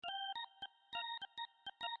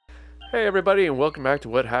Hey everybody, and welcome back to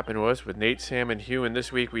What Happened to Us with Nate, Sam, and Hugh. And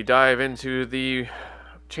this week we dive into the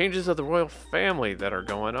changes of the royal family that are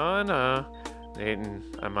going on. Nate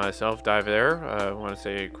and I myself dive there. I want to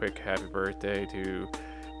say a quick happy birthday to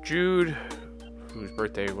Jude, whose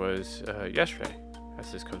birthday was yesterday,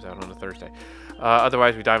 as this comes out on a Thursday.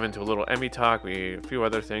 Otherwise, we dive into a little Emmy talk, a few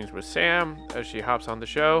other things with Sam as she hops on the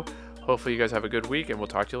show. Hopefully, you guys have a good week, and we'll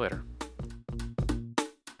talk to you later.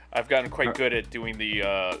 I've gotten quite good at doing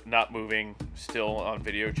the not moving still on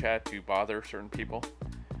video chat to bother certain people.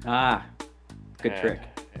 Good trick.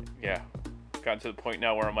 Yeah. Gotten to the point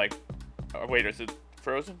now where I'm like, oh, wait, is it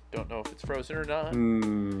frozen? Don't know if it's frozen or not.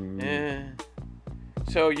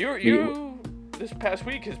 So you this past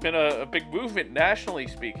week has been a big movement nationally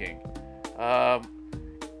speaking.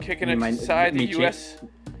 Kicking inside the U.S.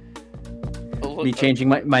 Me changing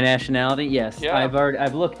my nationality? Yes. Yeah.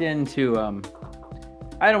 I've looked into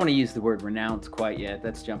I don't want to use the word renounce quite yet.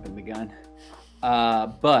 That's jumping the gun.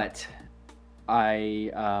 But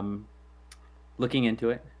I looking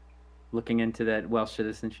into that Welsh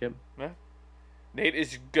citizenship. Yeah. Nate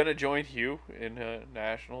is gonna join Hugh in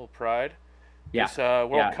national pride. Yeah. This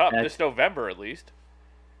World Cup this November at least.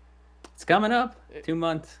 It's coming up. 2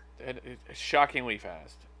 months. And it's shockingly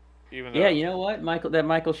fast. Even though Yeah, you know what,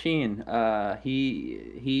 Michael Sheen.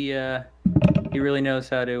 He really knows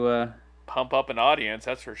how to pump up an audience,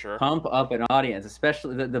 that's for sure. Pump up an audience,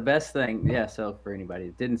 especially the best thing. Yeah, so for anybody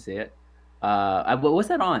that didn't see it, what was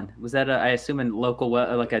that on? Was that I assume in local,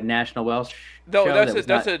 like a national Welsh? No, show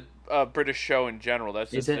that's a British show in general.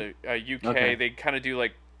 That's just a UK. Okay. They kind of do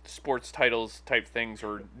like sports titles type things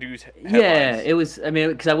or news headlines. Yeah, it was. I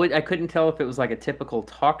mean, because I couldn't tell if it was like a typical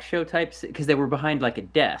talk show type, because they were behind like a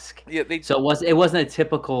desk. Yeah, so it wasn't a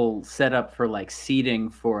typical setup for like seating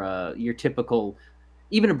for your typical.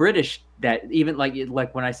 Even a British even like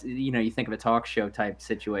when you think of a talk show type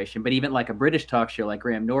situation, but even like a British talk show like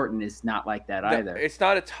Graham Norton is not like that either. It's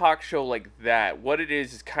not a talk show like that. What it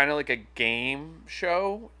is kind of like a game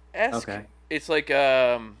show-esque. Okay. It's like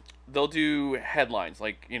they'll do headlines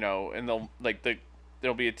like, and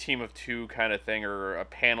there'll be a team of two kind of thing or a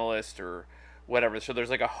panelist or whatever. So there's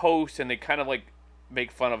like a host and they kind of like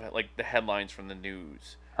make fun of like the headlines from the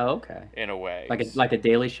news. Oh, okay. In a way, like a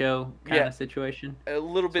Daily Show kind of situation. A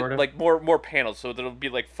little bit sort of? like more panels, so there'll be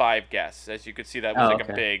like 5 guests. As you could see, that was a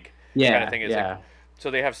big kind of thing. Like, so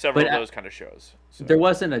they have several of those kind of shows. So. There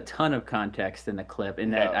wasn't a ton of context in the clip, in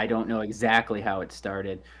that I don't know exactly how it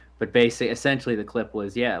started, but essentially the clip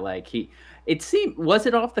was like it seemed, was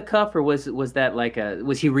it off the cuff or was that like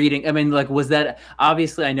was he reading? I mean, like, was that,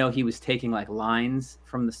 obviously I know he was taking like lines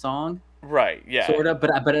from the song. Right. Yeah. Sort of,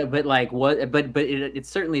 but like what? But it's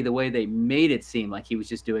certainly the way they made it seem like he was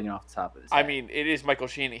just doing it off the top of his head. I mean, it is Michael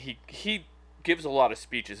Sheen. He gives a lot of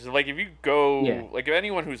speeches. Like if you go, like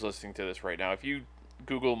anyone who's listening to this right now, if you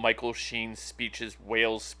Google Michael Sheen speeches,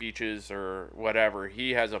 Wales speeches, or whatever,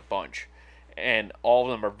 he has a bunch, and all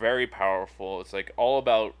of them are very powerful. It's like all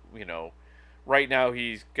about Right now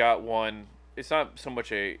he's got one. It's not so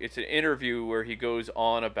much it's an interview where he goes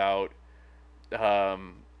on about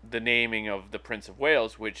the naming of the Prince of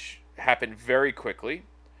Wales, which happened very quickly,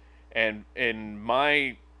 and in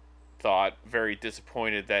my thought, very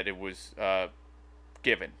disappointed that it was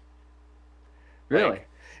given. Really?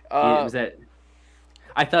 Was that?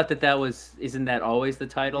 I thought that was. Isn't that always the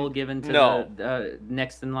title given to the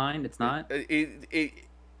next in line? It's not.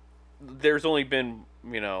 There's only been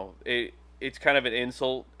it's kind of an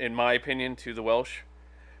insult in my opinion to the Welsh.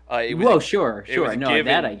 Sure. No,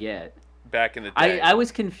 that I get. Back in the day, I was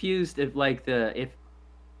confused if like the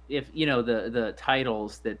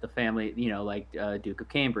titles that the family, like Duke of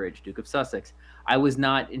Cambridge, Duke of Sussex. I was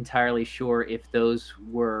not entirely sure if those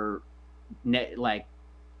were like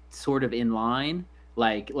sort of in line,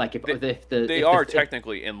 like if they are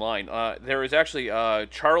technically in line. There is actually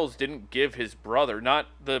Charles didn't give his brother, not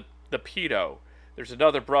the pedo. There's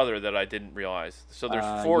another brother that I didn't realize. So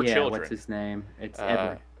there's 4 children. What's his name? It's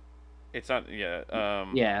Edward. It's not,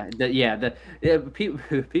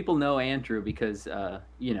 people know Andrew because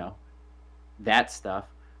that stuff,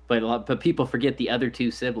 but people forget the other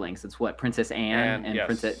 2 siblings. It's Princess Anne and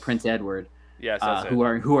Prince Edward. Yes, who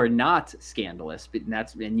are not scandalous, but and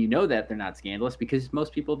that they're not scandalous because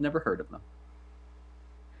most people have never heard of them.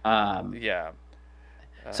 I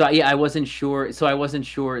wasn't sure. It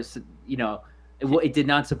did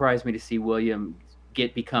not surprise me to see William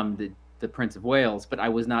become the Prince of Wales, but I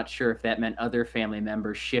was not sure if that meant other family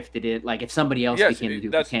members shifted it, like if somebody else became the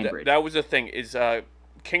Duke of Cambridge. That was the thing, is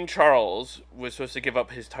King Charles was supposed to give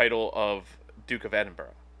up his title of Duke of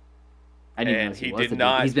Edinburgh. I didn't realize he did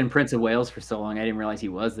not. He's been Prince of Wales for so long. I didn't realize he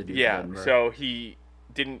was the Duke of Edinburgh. So he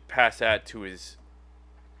didn't pass that to his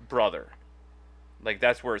brother. Like,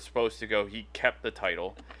 that's where it's supposed to go. He kept the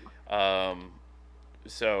title.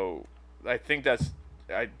 So I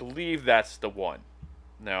believe that's the one.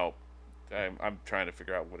 Now, I'm trying to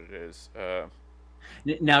figure out what it is.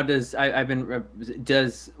 Now, at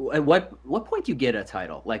what point do you get a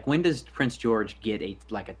title? Like, when does Prince George get a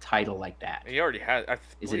title like that? He already has.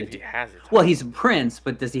 He has it. Well, he's a prince,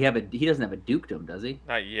 but does he have a? He doesn't have a dukedom, does he?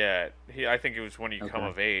 Not yet. I think it was when you come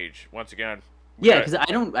of age. Once again. Yeah, because I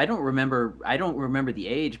don't remember the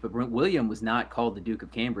age, but William was not called the Duke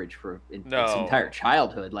of Cambridge for his entire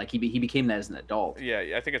childhood. Like he became that as an adult. Yeah,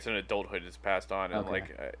 I think it's an adulthood that's passed on, and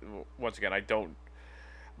once again, I don't.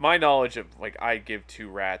 My knowledge of I give two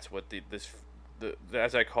rats what the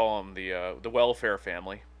as I call them the welfare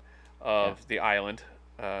family of the island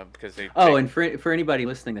because they. And for anybody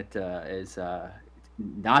listening that is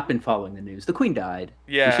not been following the news, the Queen died.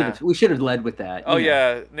 Yeah, we should have led with that. Oh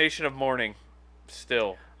yeah, nation of mourning.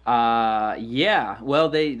 Still. Yeah. Well,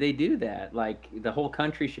 they do that. Like the whole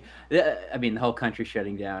country. The whole country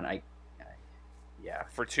shutting down. Yeah.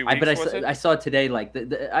 For 2 weeks. I saw today. Like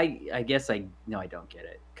I guess I don't get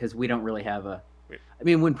it because we don't really have a. I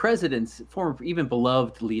mean, when presidents, former even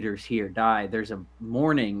beloved leaders here die, there's a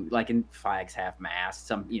mourning, like in flags half mast.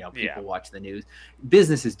 Some people watch the news.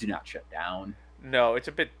 Businesses do not shut down. No, it's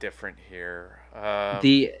a bit different here.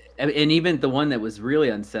 And even the one that was really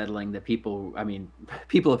unsettling, that people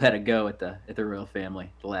have had a go at the royal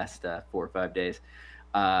family the last 4 or 5 days.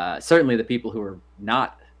 Certainly the people who are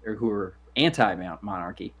not or who are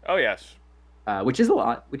anti-monarchy. Oh yes. Which is a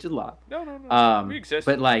lot. No. We exist.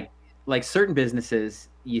 But like certain businesses,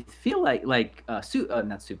 you feel like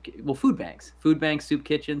food banks, soup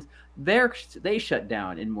kitchens, they shut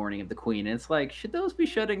down in mourning of the Queen, and it's like, should those be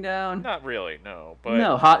shutting down? Not really, no. But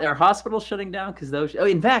no, are hospitals shutting down? Because those,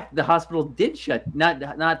 in fact, the hospital did shut. Not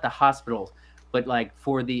the hospitals, but like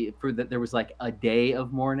there was like a day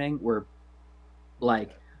of mourning where,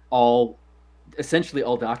 like essentially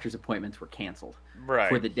all doctor's appointments were canceled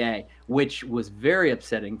for the day, which was very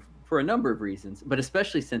upsetting for a number of reasons, but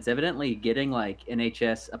especially since evidently getting like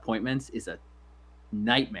NHS appointments is a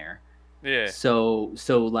nightmare. Yeah. So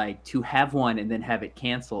like to have one and then have it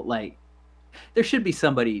canceled, like there should be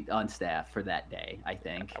somebody on staff for that day. I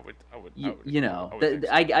think.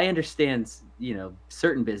 I understand.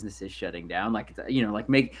 Certain businesses shutting down, I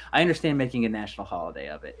understand making a national holiday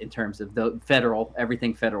of it in terms of the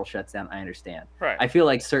everything federal shuts down. I understand. Right. I feel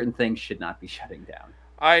like certain things should not be shutting down.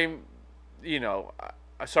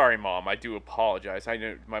 Sorry, Mom. I do apologize. I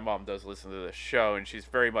know my mom does listen to this show, and she's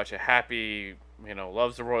very much a happy,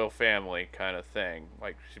 loves the royal family kind of thing.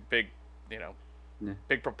 Like she's big,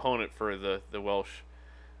 big proponent for the Welsh.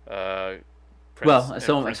 So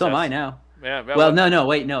am I now. Yeah. Well, no,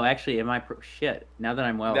 wait, no. Actually, am I shit? Now that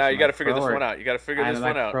I'm Welsh, now you got to figure this one out. You got to figure this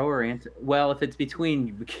one out. Pro or anti? Well, if it's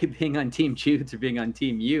between being on Team Jude or being on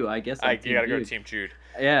Team U, I guess you got to go Team Jude.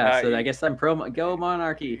 Yeah, so I guess I'm pro. Go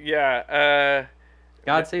monarchy. Yeah.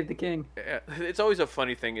 God save the king. It's always a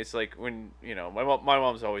funny thing. It's like when my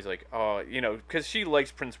mom's always like, because she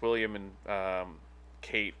likes Prince William and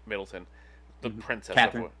Kate Middleton, the princess.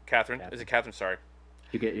 Catherine. Is it Catherine? Sorry.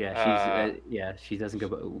 You get she doesn't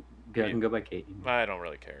go by Kate. I don't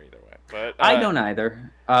really care either way, but I don't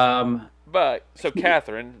either. But so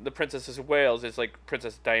Catherine, the Princess of Wales, is like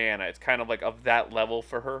Princess Diana. It's kind of like of that level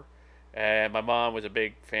for her, and my mom was a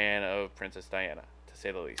big fan of Princess Diana, to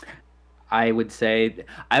say the least. I would say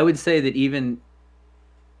that even,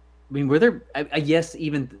 were there? Yes,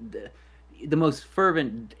 even the most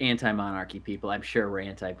fervent anti-monarchy people, I'm sure, were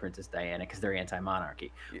anti-Princess Diana because they're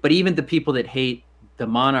anti-monarchy. But even the people that hate the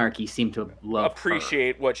monarchy seem to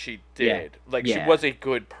appreciate her. What she did. She was a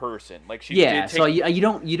good person. Like she did so you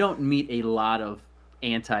don't meet a lot of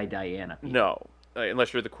anti-Diana people. No,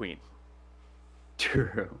 unless you're the Queen.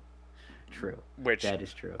 True. Which that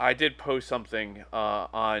is true. I did post something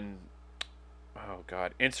on. Oh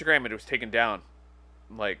God, Instagram, and it was taken down,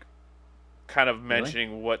 kind of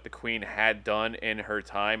mentioning what the Queen had done in her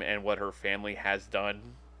time and what her family has done.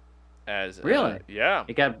 Really? Yeah.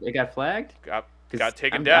 It got flagged. Got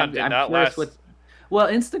taken down. Did not last. Well,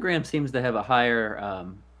 Instagram seems to have a higher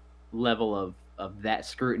level of that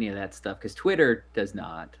scrutiny of that stuff because Twitter does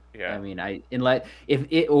not. Yeah. I mean, if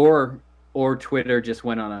it or Twitter just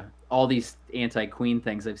went on all these anti-Queen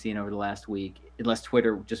things I've seen over the last week. Unless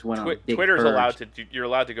Twitter just went on a big Twitter's purge. allowed to. You're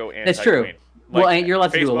allowed to go anti-Queen. That's true. And you're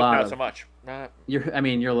allowed to do a lot. Not so much.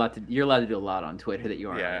 You're allowed to do a lot on Twitter that you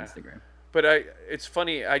aren't on Instagram. But it's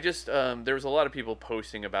funny. I just there was a lot of people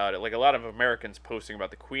posting about it, like a lot of Americans posting about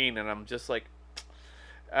the Queen, and I'm just like,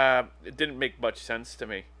 it didn't make much sense to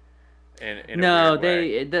me. in a No,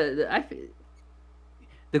 weird way.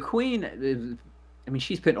 The Queen. I mean,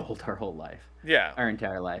 she's been old her whole life, Yeah. our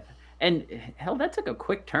entire life, and hell, that took a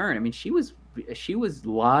quick turn. I mean, she was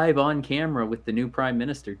live on camera with the new prime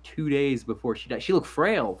minister 2 days before she died. She looked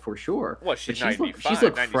frail for sure, Well, but she's she's 95,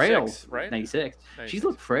 looked frail. 96, right? 96. She's 96.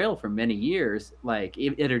 looked frail for many years, like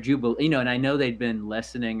at her jubilee. And I know they'd been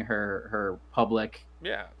lessening her public.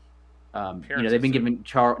 Yeah. They've been giving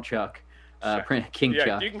Chuck, King yeah,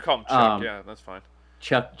 Chuck. you can call him Chuck. Yeah, that's fine.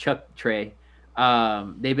 Chuck Trey.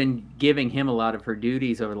 They've been giving him a lot of her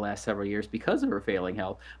duties over the last several years because of her failing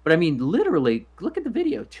health. But I mean, literally, look at the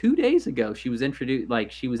video. 2 days ago, she was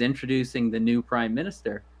introducing the new prime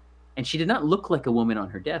minister, and she did not look like a woman on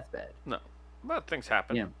her deathbed. No, but things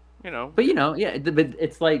happen. Yeah, But but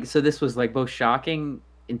it's like, so this was like both shocking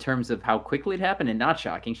in terms of how quickly it happened and not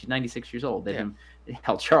shocking. She's 96 years old.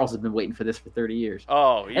 Hell, Charles has been waiting for this for 30 years.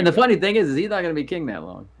 Oh, and the funny thing is he's not going to be king that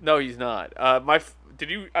long. No, he's not. I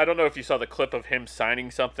don't know if you saw the clip of him signing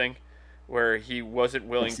something where he wasn't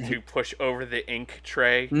willing to push over the ink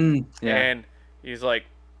tray, and he's like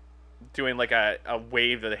doing like a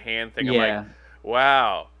wave of the hand thing. I'm like,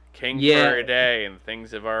 wow, king for a day, and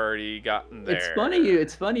things have already gotten there.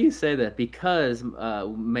 It's funny you say that, because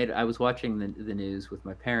I was watching the news with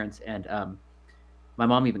my parents, and my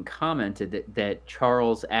mom even commented that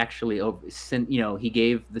Charles actually, he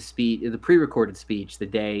gave the pre-recorded speech the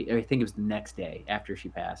day, I think it was the next day after she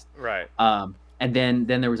passed. Right. And then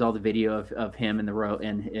there was all the video of him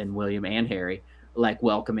and William and Harry, like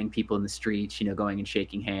welcoming people in the streets, going and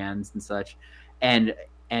shaking hands and such. And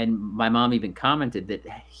my mom even commented that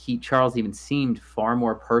Charles even seemed far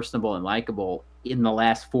more personable and likable in the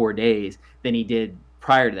last 4 days than he did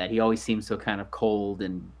prior to that. He always seemed so kind of cold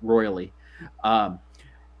and royally.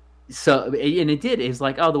 So, and it was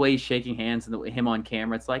like, the way he's shaking hands and him on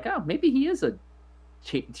camera, it's like, maybe he is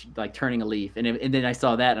like turning a leaf. And then I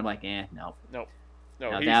saw that and I'm like, no.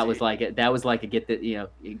 That was like that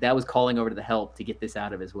was calling over to the help to get this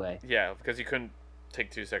out of his way. Yeah, because he couldn't take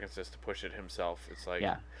 2 seconds just to push it himself. It's like,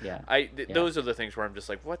 those are the things where I'm just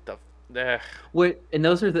like, what the. And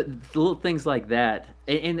those are the little things like that.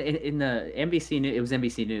 In the NBC News, it was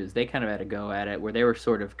NBC News. They kind of had a go at it where they were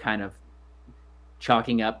sort of kind of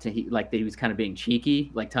chalking up to that he was kind of being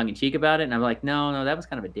cheeky, like tongue in cheek about it. And I'm like, no, that was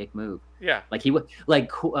kind of a dick move. Yeah. Like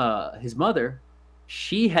his mother,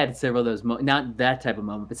 she had several of those, not that type of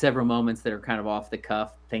moment, but several moments that are kind of off the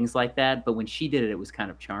cuff, things like that. But when she did it, it was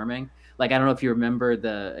kind of charming. Like, I don't know if you remember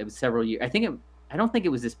it was several years. I don't think it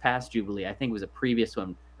was this past Jubilee. I think it was a previous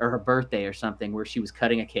one, or her birthday or something, where she was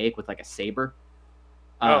cutting a cake with like a saber.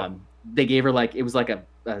 They gave her it was like a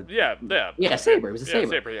saber. It was a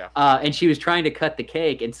saber. And she was trying to cut the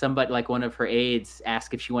cake, and somebody, like one of her aides,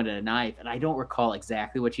 asked if she wanted a knife. And I don't recall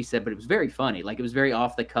exactly what she said, but it was very funny. Like, it was very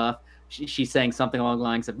off the cuff. She's saying something along the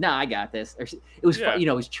lines of, "Nah, I got this." Or it was,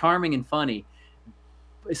 it was charming and funny.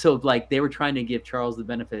 So like they were trying to give Charles the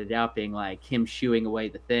benefit of the doubt, being like him shooing away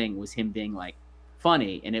the thing was him being like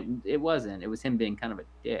funny, and it wasn't. It was him being kind of a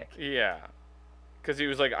dick. Yeah. Because he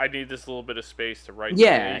was like, I need this little bit of space to write.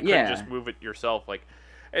 Yeah, you couldn't just move it yourself. Like,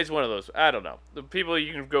 it's one of those. I don't know. The people,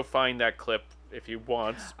 you can go find that clip if you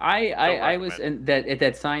want. I was at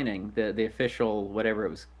that signing, the official, whatever it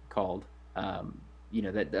was called. I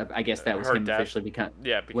guess that was him officially becoming.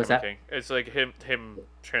 Yeah, becoming king. It's like him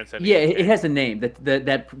transcending. Yeah, it has a name.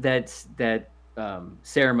 That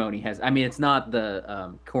ceremony has. I mean, it's not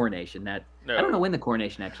the coronation. I don't know when the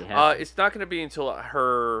coronation actually happens. It's not going to be until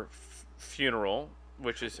her funeral,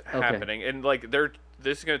 which is happening, and like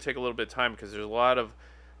this is going to take a little bit of time because there's a lot of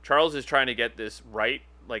Charles is trying to get this right.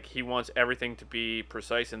 Like, he wants everything to be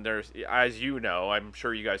precise, and there's, as you know, I'm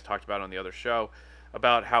sure you guys talked about on the other show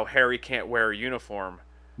about how Harry can't wear a uniform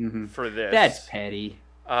for this. That's petty.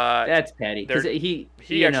 That's petty because he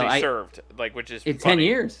actually served, like, which is 10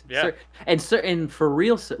 years. Yeah, and for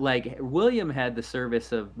real, like, William had the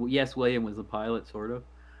service of, yes, William was a pilot, sort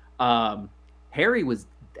of. Harry was.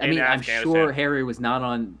 I'm sure Harry was not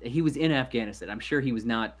on. He was in Afghanistan. I'm sure he was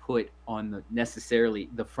not put on necessarily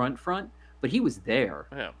the front, but he was there.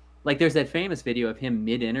 Yeah. Like, there's that famous video of him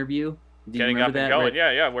mid-interview. Getting up and going.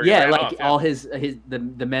 All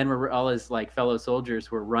the men were, all his like fellow soldiers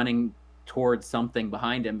were running towards something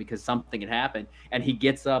behind him because something had happened, and he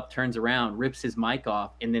gets up, turns around, rips his mic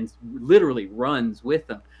off, and then literally runs with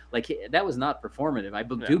them. Like, that was not performative. I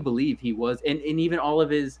do believe he was, and even all of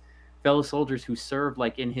his fellow soldiers who served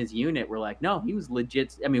like in his unit were like, no, he was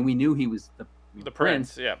legit. I mean, we knew he was the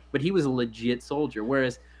prince, but he was a legit soldier.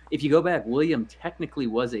 Whereas if you go back, William technically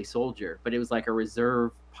was a soldier, but it was like a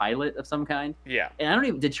reserve pilot of some kind. Yeah.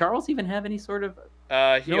 And did Charles even have any sort of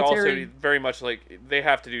He also very much like they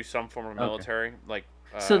have to do some form of military, okay. like.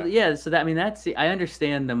 So that I mean that's I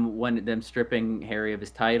understand them stripping Harry of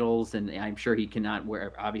his titles, and I'm sure he cannot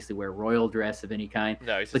obviously wear royal dress of any kind.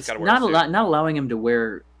 No, he's but just got to wear a suit. Not allowing him to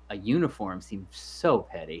wear a uniform seems so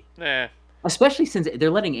petty. Nah. Especially since they're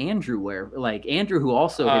letting Andrew wear, like Andrew, who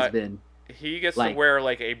also has been. He gets to wear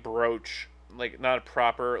like a brooch, like not a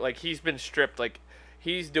proper, like he's been stripped, like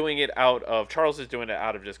he's doing it out of, Charles is doing it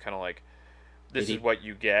out of just kind of like, this is what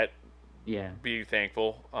you get. Yeah. Be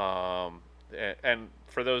thankful. And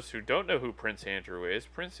for those who don't know who Prince Andrew is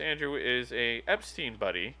a Epstein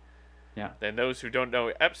buddy. Yeah. And those who don't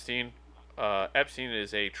know Epstein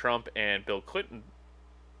is a Trump and Bill Clinton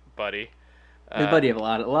buddy. His buddy of a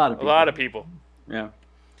lot of people. A lot of people. Yeah.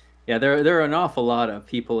 Yeah, there are an awful lot of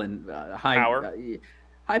people in high power.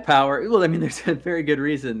 High power. Well, I mean, there's a very good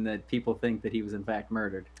reason that people think that he was in fact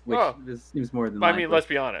murdered, which seems more than likely. I mean, let's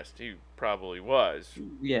be honest. He probably was.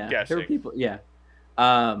 Yeah. Guessing. There were people. Yeah.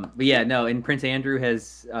 But yeah, no. And Prince Andrew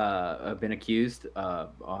has been accused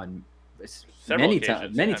on many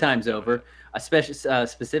times over, especially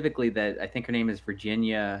specifically that I think her name is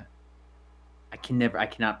Virginia. I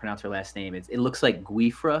cannot pronounce her last name. It looks like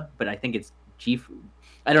Guifra, but I think it's Gif.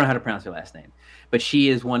 I don't know how to pronounce her last name, but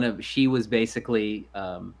she was basically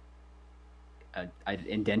an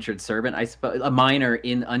indentured servant, I suppose, a minor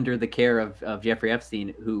under the care of Jeffrey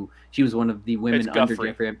Epstein, who she was one of the women under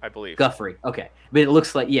Jeffrey, I believe. Guthrie. Okay. But it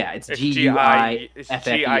looks like, it's Guiffre.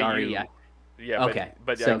 Yeah. Okay.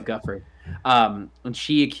 So Guthrie. When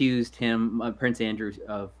she accused him, Prince Andrew,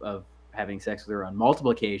 of having sex with her on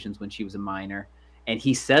multiple occasions when she was a minor, and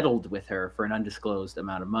he settled with her for an undisclosed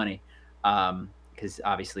amount of money. Because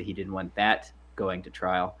obviously he didn't want that going to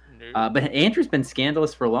trial. No. But Andrew's been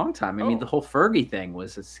scandalous for a long time. I mean, the whole Fergie thing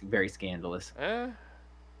was very scandalous. Yeah,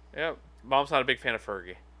 Mom's not a big fan of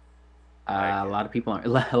Fergie. A lot of people aren't. A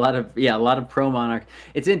lot of pro monarch.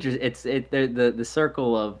 It's interesting. It's the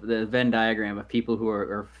circle of the Venn diagram of people who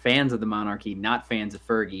are fans of the monarchy, not fans of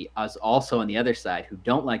Fergie. Us also on the other side who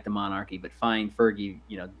don't like the monarchy but find Fergie,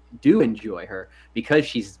 do enjoy her because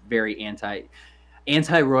she's very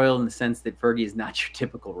anti-royal in the sense that Fergie is not your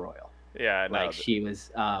typical royal. Yeah, no, she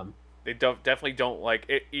was. They definitely don't like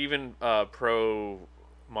it. Even pro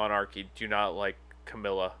monarchy do not like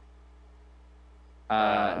Camilla.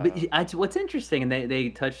 But what's interesting, and they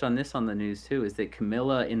touched on this on the news too, is that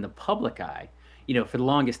Camilla in the public eye, for the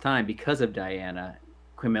longest time because of Diana,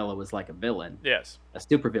 Camilla was like a villain. Yes, a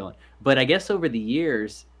super villain. But I guess over the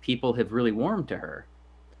years, people have really warmed to her.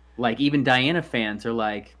 Like even Diana fans are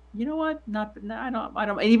like, you know what? I don't.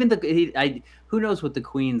 And even who knows what the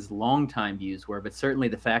Queen's longtime views were, but certainly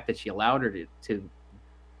the fact that she allowed her to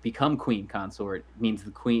become Queen consort means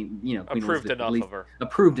the Queen, Queen approved enough of her.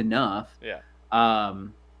 Approved enough. Yeah.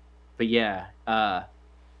 But yeah,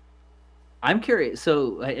 I'm curious.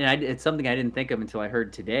 So, and it's something I didn't think of until I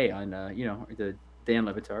heard today on, the Dan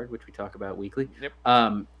Le Batard, which we talk about weekly. Yep.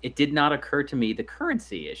 It did not occur to me the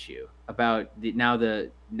currency issue about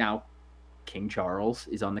now King Charles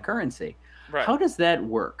is on the currency. Right. How does that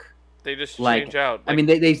work? They just change out. I mean,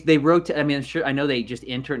 they wrote. I mean, sure, I know they just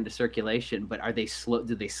enter into circulation, but are they slow?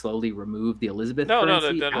 Do they slowly remove the Elizabeth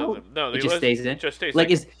currency? No. It just stays in. Just stays. Like,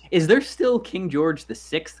 is there still King George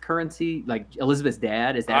VI currency? Like Elizabeth's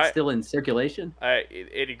dad, is that still in circulation?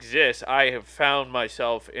 It exists. I have found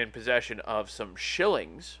myself in possession of some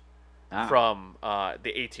shillings from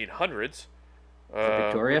the 1800s.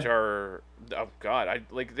 Victoria, which are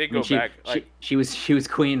they go back. She was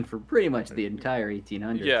queen for pretty much the entire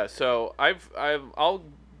 1800s. Yeah, so I'll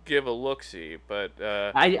give a look-see, but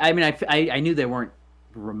I knew they weren't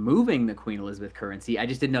removing the Queen Elizabeth currency. I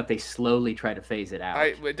just didn't know if they slowly try to phase it out.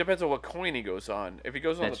 It depends on what coin he goes on. If he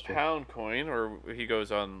goes on That's the true. pound coin or he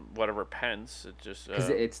goes on whatever pence, it just because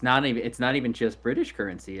it's not even just British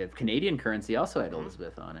currency. Canadian currency also had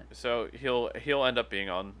Elizabeth on it. So he'll end up being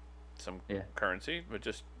on some currency, but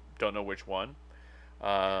just don't know which one.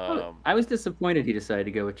 I was disappointed he decided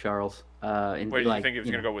to go with Charles. Where do you think he was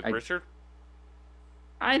going to go with Richard?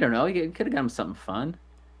 I don't know. He could have gotten something fun.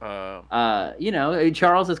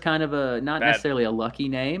 Charles is kind of not necessarily a lucky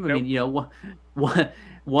name. Nope. I mean,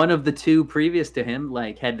 one of the two previous to him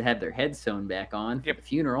had to have their heads sewn back on for the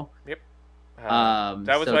funeral. Yep.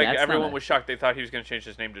 That was everyone was shocked. They thought he was going to change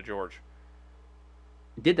his name to George.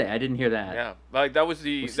 Did they? I didn't hear that. Yeah, like that was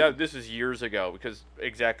this is years ago, because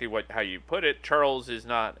exactly how you put it, Charles is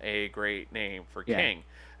not a great name for king,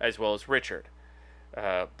 as well as Richard.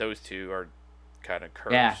 Those two are kind of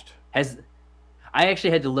cursed. Yeah. I actually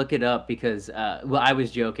had to look it up because I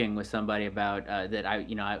was joking with somebody about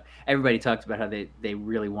that. Everybody talks about how they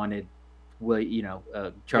really wanted Charles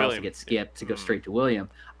William. to get skipped to go straight to William.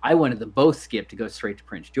 I wanted them both skipped to go straight to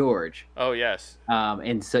Prince George. Oh yes.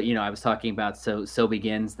 And so I was talking about so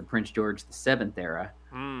begins the Prince George VII era.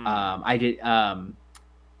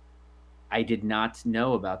 I did not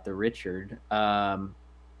know about the Richard.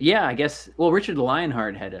 Yeah, I guess. Well, Richard the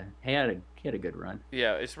Lionheart had a good run.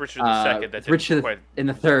 Yeah, it's Richard II. That's Richard in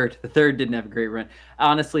the third. The third didn't have a great run.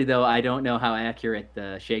 Honestly, though, I don't know how accurate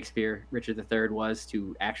the Shakespeare Richard III was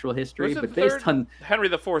to actual history, but based on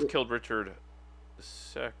Henry IV killed Richard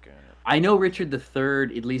II. I know Richard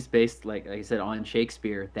III, at least based, like I said, on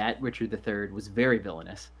Shakespeare. That Richard III was very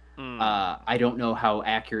villainous. I don't know how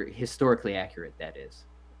historically accurate that is.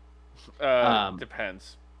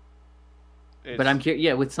 Depends. But I'm curious.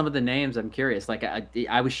 Yeah, with some of the names, I'm curious. Like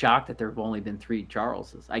I was shocked that there have only been 3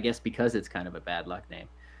 Charleses. I guess because it's kind of a bad luck name.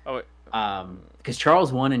 Because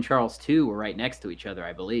Charles I and Charles II were right next to each other,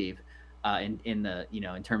 I believe, in the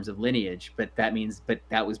in terms of lineage. But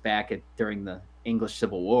that was back during the English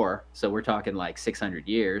Civil War. So we're talking like 600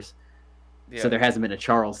 years. Yeah. So there hasn't been a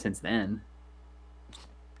Charles since then.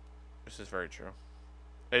 This is very true.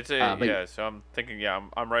 So I'm thinking,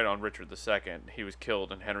 I'm right on Richard II. He was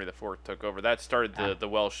killed, and Henry IV took over. That started the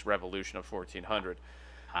Welsh Revolution of 1400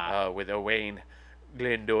 with Owain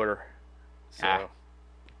Glyndŵr. So,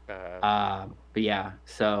 but yeah,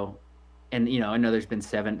 so, and I know there's been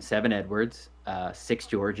seven Edwards, 6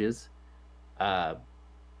 Georges. Don't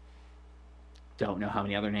know how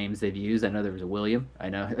many other names they've used. I know there was a William. I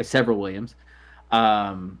know several Williams.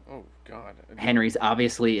 Oh God. Henry's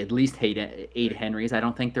obviously at least 8 Henrys. I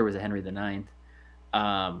don't think there was a Henry IX.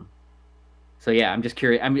 So yeah, I'm just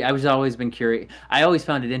curious. I mean, I was always been curious. I always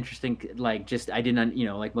found it interesting. Like I didn't,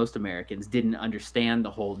 like most Americans didn't understand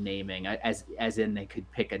the whole naming as in they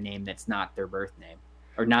could pick a name that's not their birth name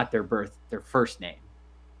or not their first name.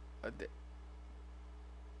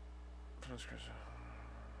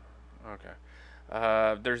 Okay.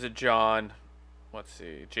 There's a John. Let's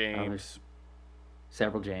see, James.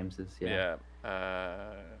 Several Jameses, yeah.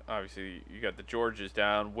 Yeah. Obviously, you got the Georges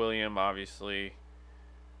down. William, obviously.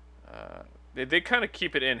 They kind of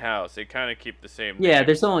keep it in house. They kind of keep the same. Yeah,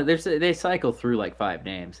 they cycle through like 5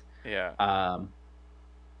 names. Yeah.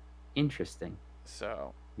 Interesting.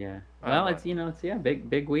 So. Yeah. Well, it's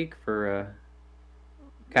big week for.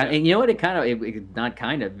 And you know what? It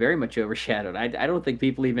very much overshadowed. I don't think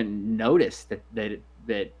people even noticed that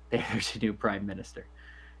there's a new prime minister.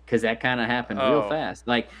 Because that kind of happened real fast.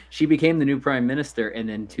 Like she became the new prime minister, and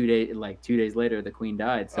then 2 days later, the queen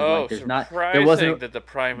died. So there wasn't that the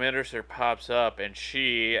prime minister pops up, and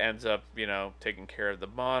she ends up, taking care of the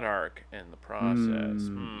monarch in the process.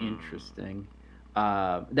 Interesting.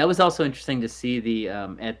 That was also interesting to see the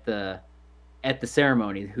at the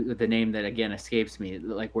ceremony. The name that again escapes me,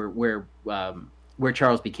 like where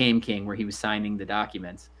Charles became king, where he was signing the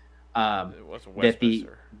documents. It wasn't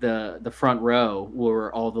Westminster. That the front row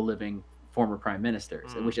were all the living former prime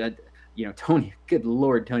ministers, which good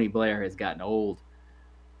Lord, Tony Blair has gotten old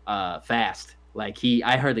fast. Like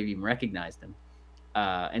I hardly even recognized him.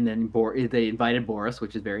 And then they invited Boris,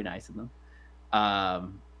 which is very nice of them.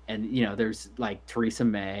 And there's like Theresa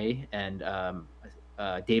May and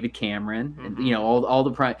David Cameron, and a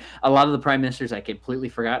lot of the prime ministers I completely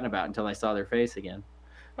forgotten about until I saw their face again.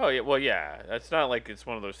 Oh yeah, well yeah, that's not like it's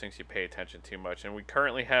one of those things you pay attention to much. And we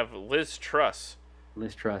currently have Liz Truss.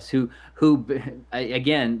 Liz Truss, who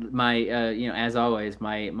again, my as always,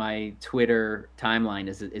 my Twitter timeline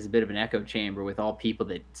is a bit of an echo chamber with all people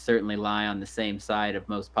that certainly lie on the same side of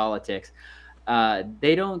most politics.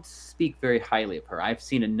 They don't speak very highly of her. I've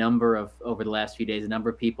seen over the last few days, a number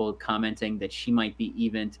of people commenting that she might be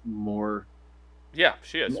even more. Yeah,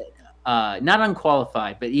 she is. Not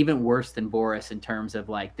unqualified, but even worse than Boris in terms of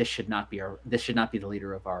like this should not be the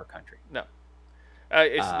leader of our country. No,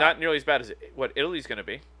 it's not nearly as bad as what Italy's going to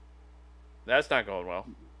be. That's not going well.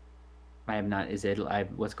 I have not. Is Italy?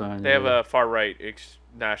 What's going on? They have a far right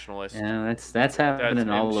nationalist. Yeah, that's happening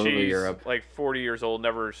all over Europe. Like 40 years old,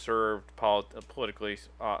 never served a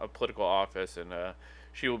political office, and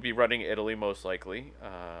she will be running Italy most likely.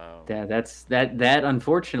 That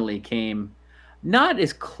unfortunately came. Not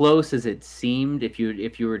as close as it seemed if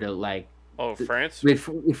you were to like. Oh, France. In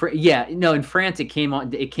France it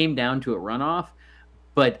came down to a runoff,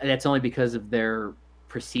 but that's only because of their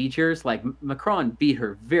procedures. Like Macron beat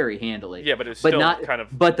her very handily. Yeah, but it's still kind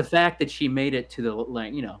of. But the fact that she made it to the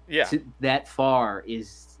that far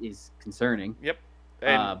is concerning. Yep,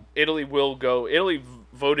 and Italy will go. Italy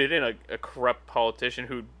voted in a corrupt politician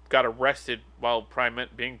who got arrested while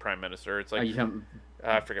being prime minister. It's like.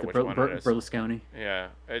 I forget which one it is. Berlusconi. Yeah,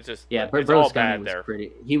 it's just it's Berlusconi all bad was there.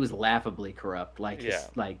 He was laughably corrupt. Like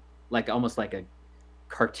like almost like a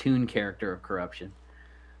cartoon character of corruption.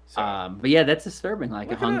 So, but yeah, that's disturbing.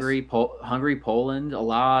 Like Hungary, Poland, a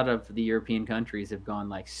lot of the European countries have gone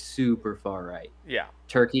like super far right. Yeah.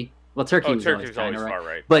 Turkey. Well, Turkey was always kind of right, far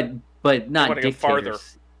right, but not dictators. Farther.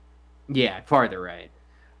 Yeah, farther right.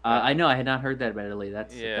 I know I had not heard that about Italy.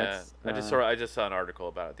 That's I just saw an article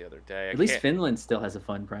about it the other day. At least Finland still has a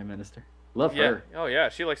fun prime minister. Love her. Oh yeah,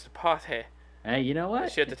 she likes to party. Hey, you know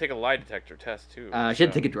what? She had to take a lie detector test too. She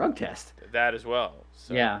had to take a drug test. That as well.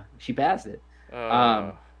 So. Yeah, she passed it.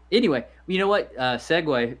 Anyway, you know what?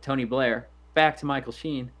 Segue, Tony Blair. Back to Michael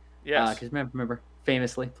Sheen. Yes. Because remember,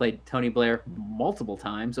 famously played Tony Blair multiple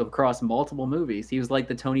times across multiple movies. He was like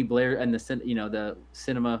the Tony Blair and the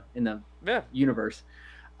cinema in the universe.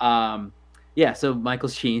 So Michael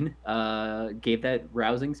Sheen gave that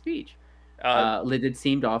rousing speech. It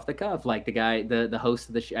seemed off the cuff, like the guy, the host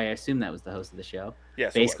of the show. I assume that was the host of the show.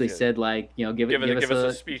 Yes, basically said like, give us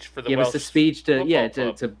a speech for the give Welsh us a speech to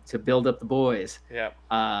club. to build up the boys. Yeah.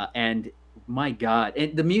 And my God,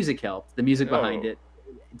 and the music helped. The music behind it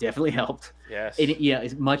definitely helped. Yes.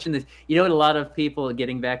 As much in this, a lot of people,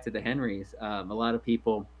 getting back to the Henrys, a lot of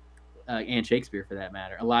people, and Shakespeare for that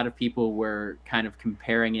matter, a lot of people were kind of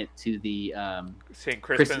comparing it to the St.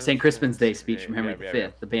 Crispin's Day speech from Henry V,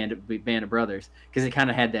 the Band of Brothers, because it kind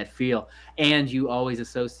of had that feel. And you always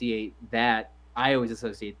associate that. I always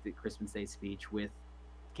associate the Crispin's Day speech with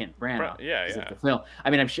Kenneth Branagh. The film. I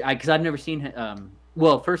mean, I'm sure because I've never seen.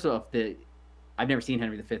 First of all, I've never seen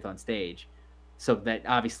Henry V on stage, so that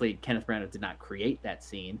obviously Kenneth Branagh did not create that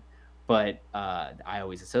scene. But I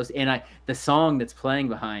always associate, and the song that's playing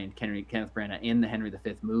behind Kenneth Branagh in the Henry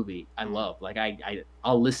V movie, I love. Like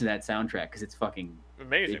I'll listen to that soundtrack because it's fucking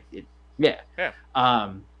amazing.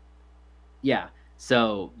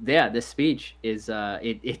 So this speech is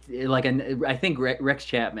I think Rex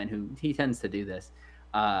Chapman, who he tends to do this,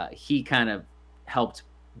 he kind of helped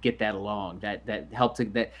get that along.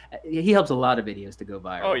 He helps a lot of videos to go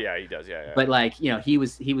viral. Oh yeah, he does. Yeah. But he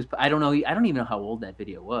was. I don't know. I don't even know how old that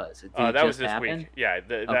video was. That was this week. Yeah,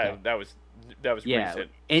 that was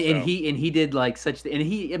recent. And he did and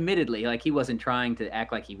he admittedly he wasn't trying to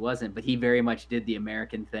act like he wasn't, but he very much did the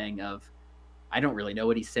American thing of, I don't really know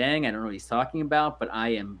what he's saying. I don't know what he's talking about, but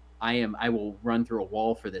I will run through a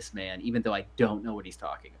wall for this man, even though I don't know what he's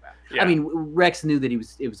talking about. Yeah. I mean, Rex knew that he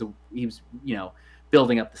was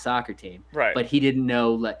building up the soccer team, right? But he didn't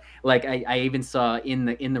know. I even saw in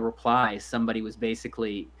the replies, somebody was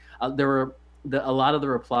basically there were a lot of the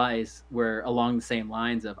replies were along the same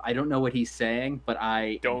lines of, I don't know what he's saying, but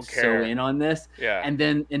I don't care. So in on this. Yeah. And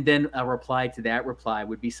then a reply to that reply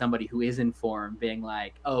would be somebody who is informed, being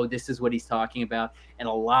like, oh, this is what he's talking about. And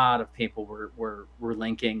a lot of people were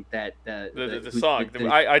linking that the song.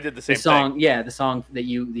 I did the same song. thing. Yeah, the song that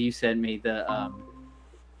you sent me.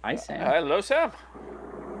 Hi, Sam. Hello, Sam.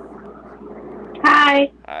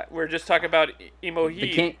 Hi. We're just talking about Emo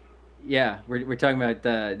Heat. Yeah, we're talking about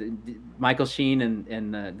the Michael Sheen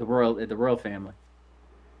and the royal family.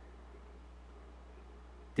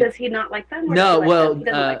 Does he not like them? No, he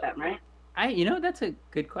doesn't like them, right? That's a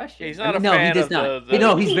good question. He's not a fan. He does not.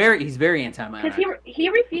 No, he's very anti-monarch. Because he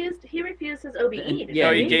refused his OBE.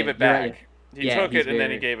 No, he gave it back. Right. He took it and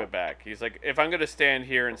then he gave it back. He's like, if I'm going to stand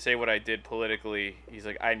here and say what I did politically, he's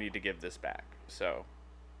like, I need to give this back. So.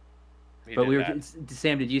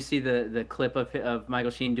 Sam, did you see the clip of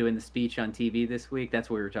Michael Sheen doing the speech on TV this week? That's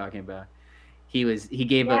what we were talking about. You sent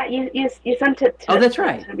it to that's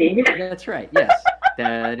right. To me. That's right. Yes.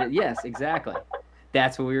 Yes, exactly.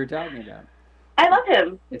 That's what we were talking about. I love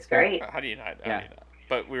him. It's great. How do you not? Yeah.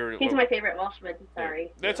 But he's my favorite Welshman.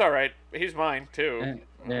 Sorry. That's all right. He's mine too.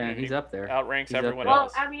 Yeah, he's up there. Outranks everyone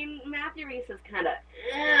else. Well, I mean, Matthew Rhys is kind of,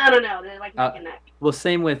 I don't know. They're like neck and neck. Well,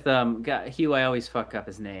 same with Hugh. I always fuck up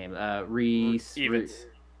his name. Rhys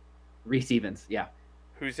Evans. Yeah.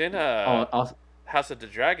 Who's in House of the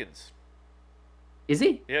Dragons? Is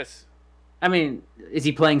he? Yes. I mean, is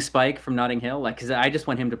he playing Spike from Notting Hill? Because I just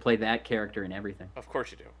want him to play that character in everything. Of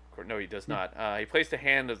course you do. No, he does not. He plays the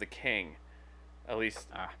Hand of the King. At least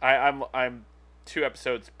I'm 2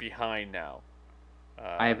 episodes behind now.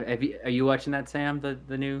 Are you watching that, Sam?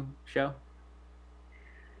 The new show?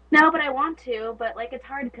 No, but I want to. But it's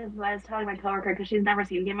hard because I was telling my coworker because she's never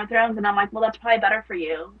seen Game of Thrones, and I'm like, well, that's probably better for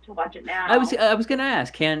you to watch it now. I was gonna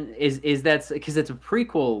ask, is that because it's a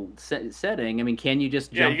prequel setting? I mean, can you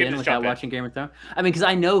just jump in without watching Game of Thrones? I mean, because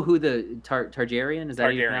I know who the Targaryen is. That how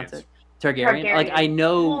you pronounce it? Targaryen. Like I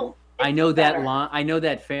know. Well, I know that I know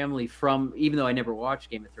that family from, even though I never watched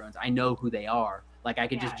Game of Thrones, I know who they are. Like I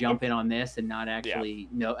could just jump in on this and not actually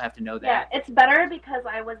have to know that. Yeah, it's better because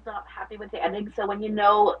I was not happy with the ending. So when you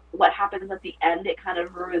know what happens at the end, it kind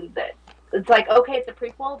of ruins it. It's like, okay, it's a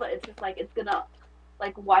prequel, but it's just like it's gonna,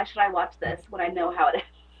 like, why should I watch this when I know how it ends?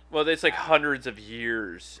 Well, it's like hundreds of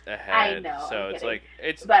years ahead. I know. So it's like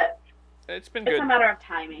it's been good. It's a matter of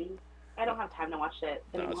timing. I don't have time to watch it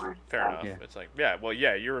anymore. Fair enough. Yeah. It's like,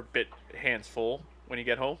 you're a bit hands full when you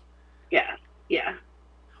get home. Yeah.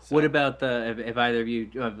 So. What about if either of you,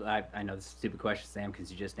 I know this is a stupid question, Sam,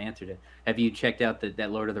 because you just answered it. Have you checked out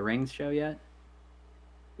that Lord of the Rings show yet?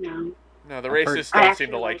 No. No, the racists don't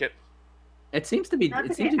seem to like it. It seems to be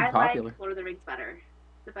popular. I like Lord of the Rings better.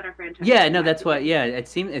 It's a better franchise. Yeah, no, that's what. Yeah, it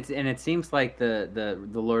seems like the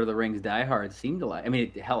Lord of the Rings diehards seem to like. I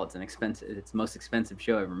mean, it's the most expensive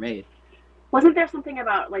show ever made. Wasn't there something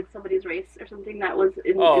about like somebody's race or something that was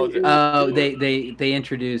in they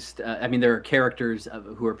introduced I mean, there are characters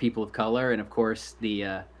who are people of color, and of course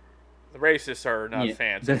the racists are not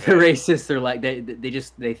fans. The racists are like they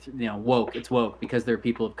woke. It's woke because they're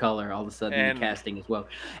people of color. All of a sudden, the casting is woke.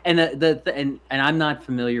 And and I'm not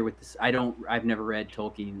familiar with this. I've never read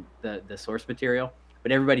Tolkien the source material,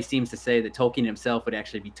 but everybody seems to say that Tolkien himself would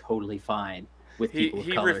actually be totally fine with people of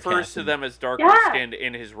color. He refers casting. to them as darker skinned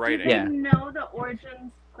in his writing. Do they know the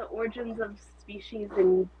origins of species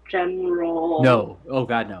in general? No. Oh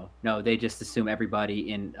God, no. They just assume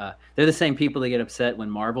everybody in. They're the same people that get upset when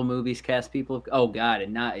Marvel movies cast people. Oh God,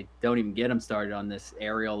 and don't even get them started on this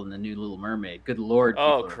Ariel and the new Little Mermaid. Good Lord,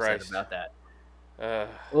 people are upset about that.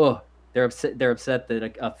 They're upset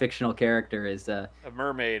that a fictional character is a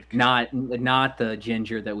mermaid, not the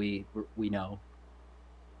ginger that we know.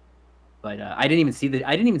 But I didn't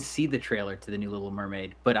even see the trailer to the new Little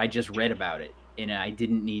Mermaid, but I just read about it, and I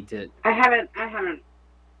didn't need to. I haven't.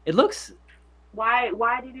 It looks. Why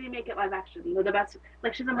did he make it live action? They're the best.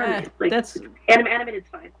 Like, she's a mermaid. That's animated's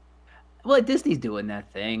fine. Well, Disney's doing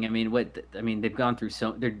that thing. I mean, they've gone through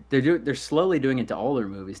so they're slowly doing it to all their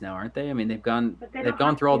movies now, aren't they? I mean, they've gone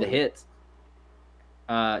through all the hits.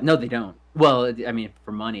 No, they don't. Well, I mean,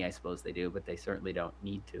 for money, I suppose they do, but they certainly don't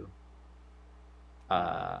need to.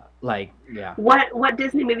 What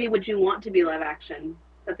Disney movie would you want to be live action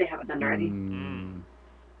that they haven't done already? King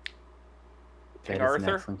Arthur? An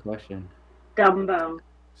excellent question. Dumbo.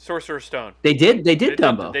 Sorcerer's Stone. They did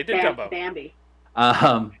Dumbo. They did Dumbo. Bambi.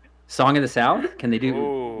 Song of the South? Can they do?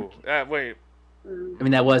 Ooh, wait. I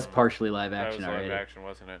mean, that was partially live action already. Live action,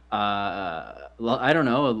 wasn't it? I don't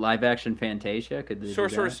know. A live action Fantasia? Could they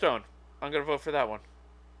Sorcerer's Stone. I'm gonna vote for that one.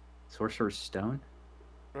 Sorcerer's Stone.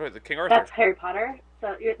 Right, the King Arthur. That's Harry Potter.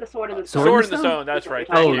 So you're the Sword in the Stone. Sword in the Stone. That's right.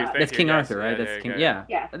 That's King Arthur, right? That's King. Yeah.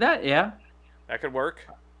 That could work.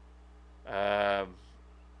 I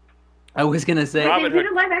was gonna say. They did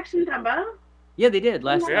a live action Dumbo. Yeah, they did.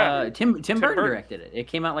 Tim Burton directed it. It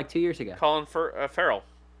came out like 2 years ago. Colin Farrell.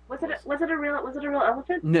 Was it a real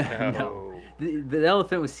elephant? No. The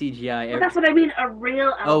elephant was CGI. Well, that's what I mean. A real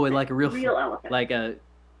elephant. Oh, like a real elephant.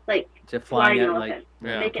 Like to flying elephant.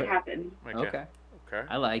 Make it happen. Okay.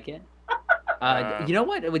 I like it. You know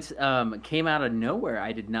what? It was came out of nowhere.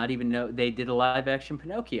 I did not even know they did a live action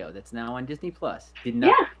Pinocchio that's now on Disney Plus.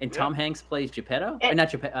 And Tom Hanks plays Geppetto. Not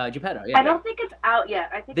Geppetto. Yeah. I don't think it's out yet.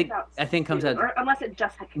 I think it's out. I think it comes out. Or unless it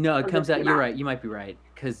just. No, it comes out. You're right. You might be right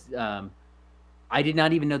because I did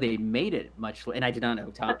not even know they made it much, and I did not know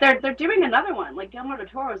Tom. But they're doing another one. Like Guillermo del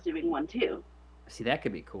Toro is doing one too. See, that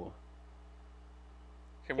could be cool.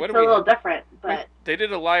 It's a little different, but they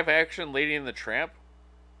did a live action Lady and the Tramp.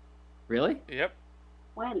 Really? Yep.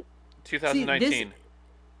 When? 2019.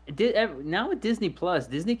 Now with Disney Plus,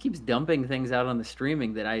 Disney keeps dumping things out on the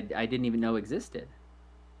streaming that I didn't even know existed.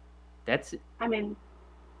 I mean,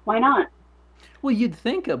 why not? Well, you'd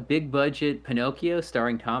think a big budget Pinocchio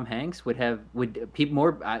starring Tom Hanks more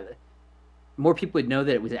people would know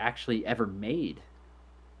that it was actually ever made.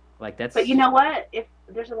 Like that's. But you know what? If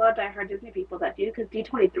there's a lot of diehard Disney people that do, because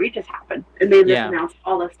D23 just happened and they just announced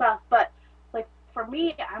all this stuff. But like for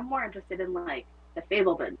me, I'm more interested in like the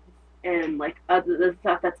Fablemans and like the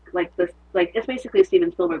stuff that's like this. Like it's basically a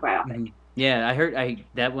Steven Spielberg biopic. Mm-hmm. Yeah, I heard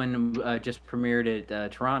that one just premiered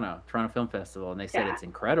at Toronto Film Festival, and they said it's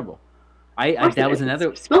incredible. That was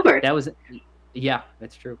another Spielberg. That was, yeah,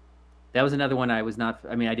 that's true. That was another one I was not.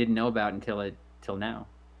 I mean, I didn't know about until now,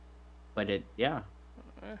 but I'm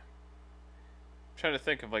trying to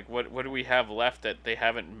think of like what do we have left that they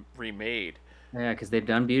haven't remade? Yeah, because they've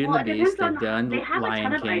done Beauty and the Beast, they've done Lion King. They have a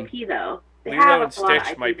ton of IP though. Lilo and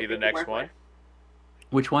Stitch might be the next one.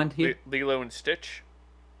 Which one? Lilo and Stitch.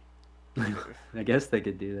 I guess they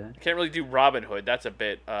could do that. Can't really do Robin Hood. That's a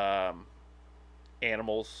bit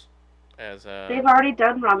animals. As they've already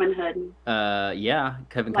done Robin Hood. Yeah,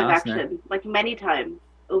 Kevin live Costner. Action, like many times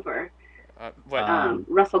over. What?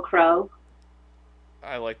 Russell Crowe.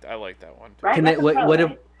 I like that one. Right? Can they, what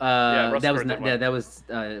if Yeah, that was Crowe did that was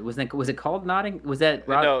was it called Notting? Was that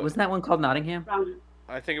No. wasn't that one called Nottingham?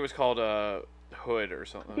 I think it was called Hood or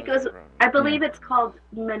something. Because I believe it's called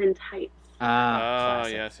Men in Tights.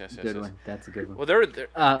 Yes. Good one. That's a good one. Well, they're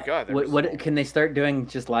God. What can they start doing?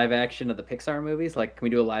 Just live action of the Pixar movies? Like, can we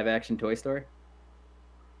do a live action Toy Story?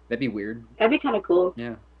 That'd be weird. That'd be kind of cool.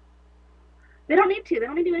 Yeah. They don't need to. They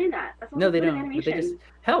don't need to do any of that. That's No, they don't. But they just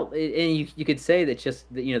hell, and you could say that just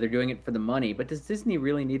they're doing it for the money. But does Disney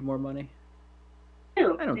really need more money?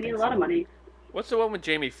 No, I don't they think need a lot of money. What's the one with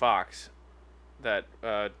Jamie Foxx? That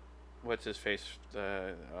what's his face?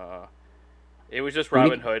 It was just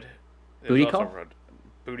Robin Hood. Booty Call.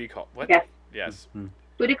 Booty Call. What? Yes. Yes. Mm-hmm.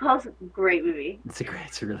 Booty Call's a great movie. It's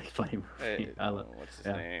a really funny movie. What's his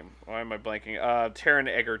name? Why am I blanking? Taron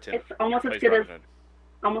Egerton. It's almost as good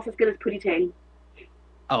as Pootie Tang.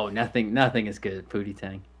 Oh, nothing as good as Pootie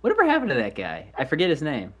Tang. Whatever happened to that guy? I forget his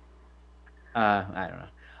name. I don't know.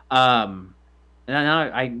 And now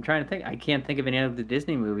I'm trying to think. I can't think of any of the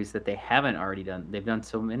Disney movies that they haven't already done. They've done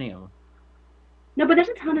so many of them. No, but there's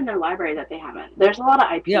a ton in their library that they haven't. There's a lot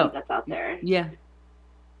of IP that's out there. Yeah.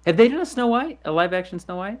 Have they done a Snow White? A live action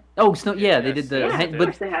Snow White? Oh, yes. They did the. Yeah, of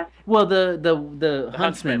course they have. Well, the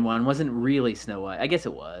Huntsman one wasn't really Snow White. I guess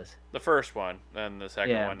it was. The first one, and the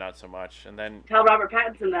second one not so much, and then. Tell Robert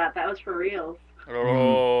Pattinson that was for real.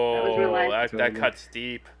 Oh, that was real life. That cuts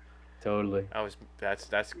deep. Totally.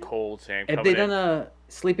 That's cold, Sam. Have they done a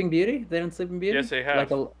Sleeping Beauty? They done Sleeping Beauty? Yes, they have.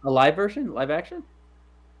 Like a live version, live action.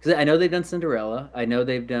 Because I know they've done Cinderella. I know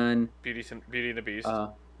they've done Beauty and the Beast.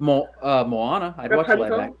 Moana. I'd watch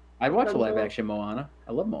a live action Moana.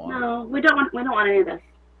 I love Moana. No, we don't want any of this.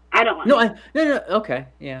 I don't want. No. Okay,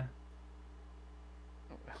 yeah.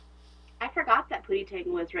 I forgot that Pootie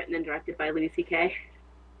Tang was written and directed by Louis C.K.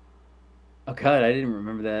 Oh God, I didn't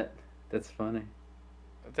remember that. That's funny.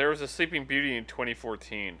 There was a Sleeping Beauty in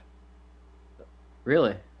 2014.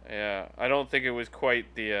 Really? Yeah, I don't think it was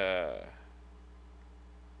quite the.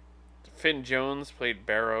 Finn Jones played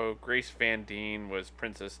Barrow. Grace Van Dien was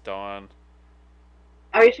Princess Dawn.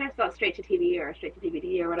 Are you sure it's not straight to TV or straight to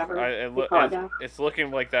DVD or whatever? It's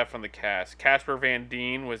looking like that from the cast. Casper Van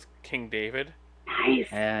Dien was King David.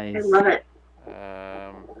 Nice. I love it.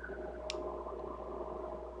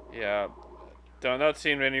 Yeah, not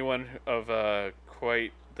seeing anyone of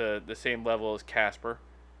quite the same level as Casper.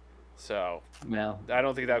 So I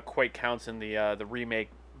don't think that quite counts in the remake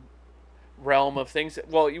realm of things.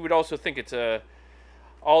 Well, you would also think it's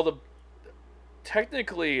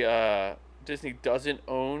technically Disney doesn't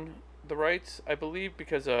own the rights, I believe,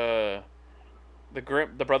 because the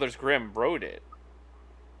Brothers Grimm wrote it.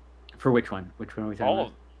 For which one? Which one are we talking about? All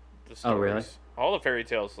of the stories. Oh, really? All the fairy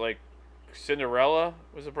tales, like Cinderella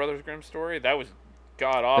was a Brothers Grimm story. That was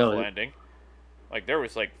god awful ending. Like there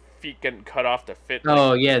was like feet getting cut off to fit.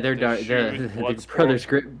 Oh yeah, they're dark. The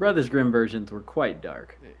Brothers Grimm versions were quite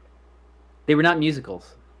dark. They were not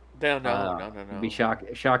musicals. No. You'd be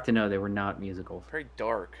shocked to know they were not musicals. Very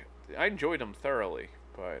dark. I enjoyed them thoroughly,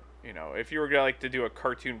 but if you were gonna to do a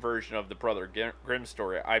cartoon version of the Brother Grimm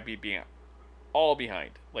story, I'd be all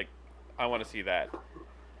behind. Like, I want to see that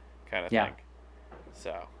kind of thing.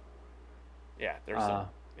 So, yeah, there's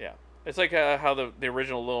It's like how the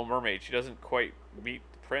original Little Mermaid. She doesn't quite make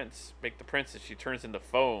the princess. She turns into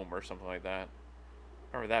foam or something like that.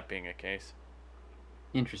 I remember that being a case.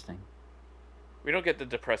 Interesting. We don't get the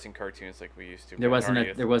depressing cartoons like we used to. There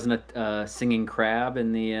wasn't a singing crab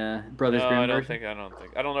in the Brothers Grimm version? I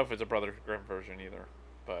don't know if it's a Brothers Grimm version either.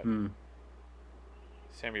 But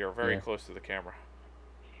Sammy, you're very close to the camera.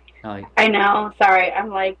 I know. Sorry,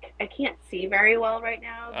 I can't see very well right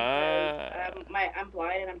now because I'm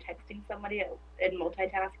blind and I'm texting somebody and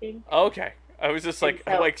multitasking. Okay, I was just I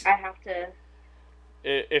have to.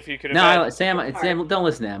 If you could. No, Sam, don't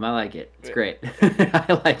listen to him. I like it. It's great.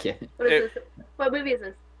 I like it. What movie is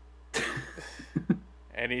this?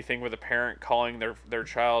 Anything with a parent calling their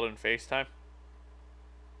child in FaceTime?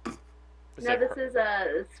 This is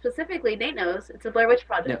specifically Nate knows. It's a Blair Witch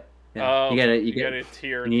Project. Yeah. You gotta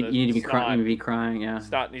tear. You need to be crying. Yeah.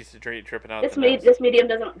 Snot needs to dripping out. This medium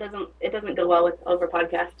doesn't go well with over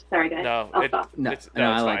podcast. Sorry guys. I'll stop. It's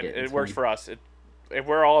I like fine. it. It works for us.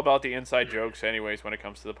 We're all about the inside jokes, anyways, when it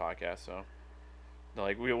comes to the podcast. So,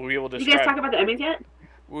 we will describe. Did you guys talk about the Emmys yet?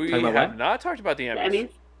 We have not talked about the Emmys.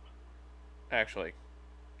 Actually,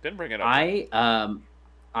 didn't bring it up.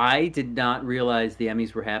 I did not realize the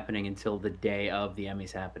Emmys were happening until the day of the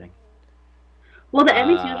Emmys happening. Well, the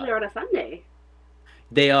Emmys usually are on a Sunday.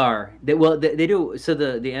 They are. They do. So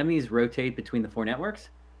the Emmys rotate between the 4 networks.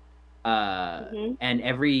 And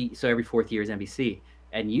every 4th year is NBC.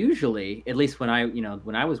 And usually, at least when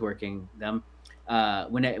I was working them,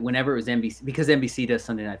 whenever it was NBC, because NBC does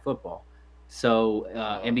Sunday Night Football, so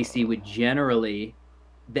NBC would generally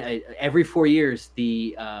every 4 years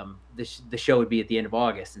the show would be at the end of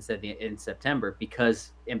August instead of in September,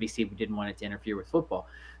 because NBC didn't want it to interfere with football.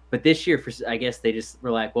 But this year, I guess they just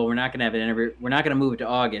were like, well, we're not going to have it. We're not going to move it to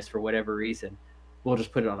August for whatever reason. We'll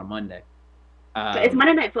just put it on a Monday. It's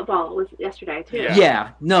Monday Night Football was yesterday too.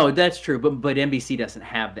 Yeah, no, that's true. But NBC doesn't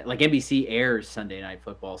have that. Like NBC airs Sunday Night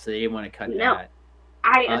Football, so they didn't want to cut that.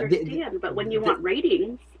 I understand, but when you want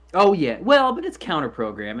ratings. Oh yeah, well, but it's counter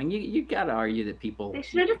programming. You got to argue that people. They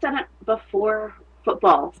should have just done it before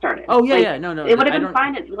football started. Oh yeah, no. It would have been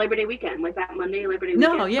fine at Labor Day weekend, like that Monday Labor Day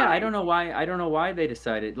weekend. No, yeah, fine. I don't know why they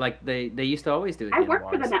decided. Like they used to always do it. I work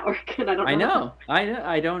for the network, and I don't know. I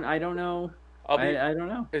don't know. I don't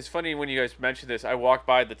know. It's funny when you guys mention this. I walked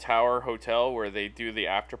by the Tower Hotel where they do the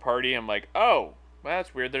after party. I'm like, oh, well,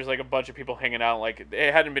 that's weird. There's like a bunch of people hanging out. Like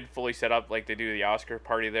it hadn't been fully set up like they do the Oscar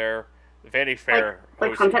party there. The Vanity Fair.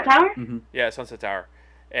 Like Sunset Tower? Mm-hmm. Yeah, Sunset Tower.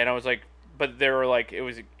 And I was like, but they were like, it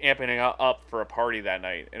was amping up for a party that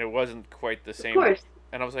night, and it wasn't quite the same. Of course.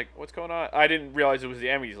 And I was like, what's going on? I didn't realize it was the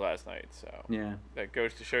Emmys last night. So yeah, that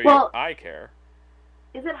goes to show you I care.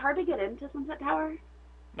 Is it hard to get into Sunset Tower?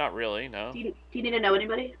 Not really, no. Do you need to know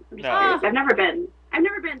anybody? No. I've never been,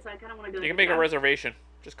 so I kind of want to go. You can make a reservation.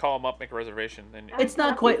 Just call them up, make a reservation. Then it's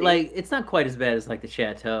not quite as bad as like the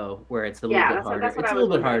Chateau, where it's a little bit harder. It's a little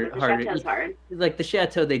bit harder. The hard. Like the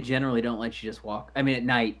Chateau, they generally don't let you just walk. I mean, at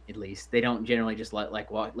night at least, they don't generally just let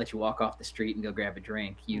you walk off the street and go grab a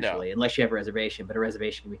drink. Usually, unless you have a reservation. But a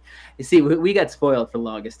reservation can be. You see, we got spoiled for the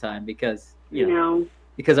longest time because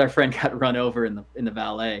because our friend got run over in the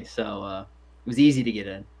valet, so it was easy to get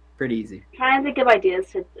in. Pretty easy. I'm trying to think of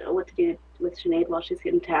ideas to what to do with Sinead while she's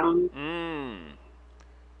in town.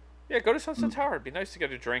 Yeah, go to Sunset Tower. It'd be nice to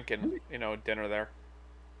get a drink and dinner there.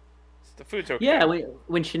 The food's okay. Yeah,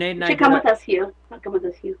 when Sinead and I come with us, Hugh. I'll come with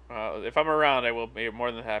us, Hugh. If I'm around, I will be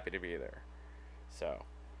more than happy to be there. So.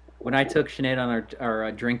 When I took Sinead on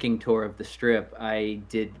our drinking tour of the Strip,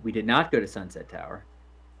 we did not go to Sunset Tower.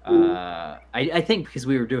 I think because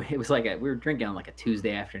we were drinking on like a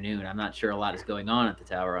Tuesday afternoon. I'm not sure a lot is going on at the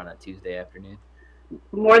Tower on a Tuesday afternoon.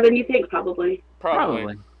 More than you think, probably.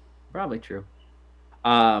 Probably true.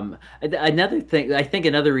 Another thing, I think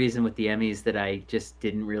another reason with the Emmys that I just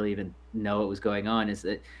didn't really even know what was going on is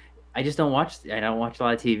that I don't watch a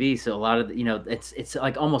lot of TV, so a lot of it's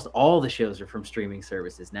like almost all the shows are from streaming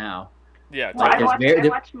services now. Yeah, I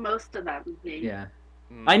watch most of them. Maybe. Yeah,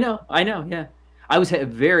 I know. Yeah. I was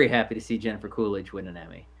very happy to see Jennifer Coolidge win an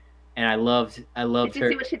Emmy, and I loved Did her. Did you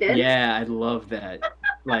see what she did? Yeah, I love that.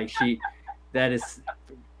 Like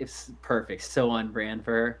it's perfect. So on brand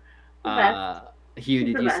for her. Hugh,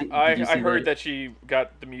 did you see? I heard that she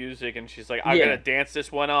got the music and she's like, I'm gonna dance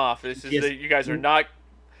this one off. This is you guys are not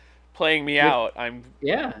playing me out.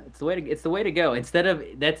 It's the way to go. Instead of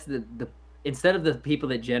the people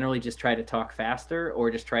that generally just try to talk faster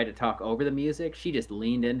or just try to talk over the music, she just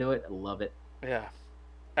leaned into it. I love it. Yeah,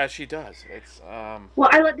 as she does. It's Well,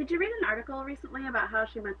 did you read an article recently about how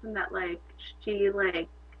she mentioned that she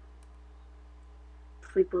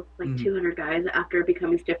sleep with 200 guys after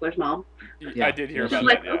becoming Stifler's mom? Yeah. I did hear about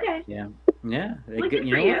that. Okay. Yeah. Good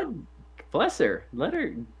for you. Bless her. Let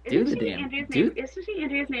her do the damn. Isn't she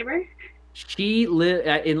Andrea's neighbor? She lived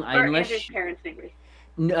Andrea's parents' neighbors.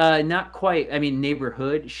 Not quite. I mean,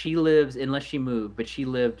 neighborhood. She lives, unless she moved, but she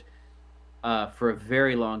lived for a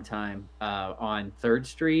very long time on 3rd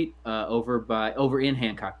Street over in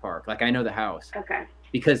Hancock Park. Like, I know the house. Okay.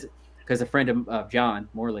 Because a friend of John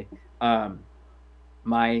Morley,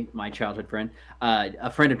 my childhood friend, a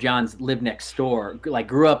friend of John's lived next door, like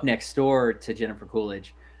grew up next door to Jennifer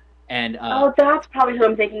Coolidge. And that's probably who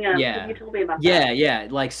I'm thinking of. Yeah. You told me about that. Yeah.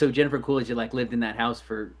 Like, so Jennifer Coolidge had lived in that house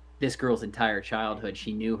for this girl's entire childhood.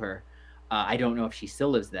 She knew her. I don't know if she still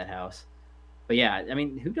lives in that house. But yeah, I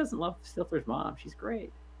mean, who doesn't love Stifler's mom? She's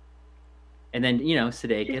great. And then,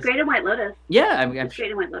 Sudeikis. She's great in White Lotus. Yeah, I'm great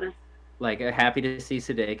in White Lotus. Like, happy to see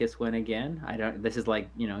Sudeikis win again. This is like,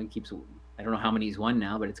 he keeps, I don't know how many he's won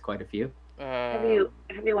now, but it's quite a few. Have you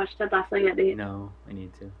watched Ted Lasso yet, Nate? No, I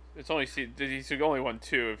need to. He's only won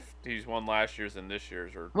 2. If he's won last year's and this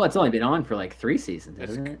year's, well, it's only been on for like 3 seasons,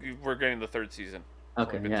 isn't it? We're getting the 3rd season.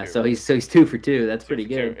 Okay, yeah. 2. So he's 2 for 2. That's pretty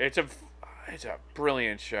good. It's a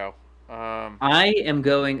brilliant show. I am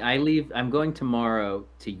going. I'm going tomorrow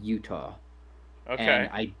to Utah. Okay.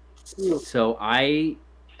 And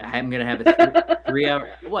I'm gonna have a 3 hour.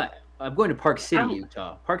 What? I'm going to Park City,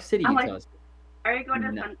 Utah. Park City, Utah. Are you going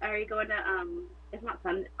to? Are you going to? It's not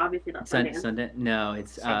Sun. Obviously not Sundance. Sundance? No,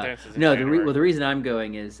 it's no. The reason I'm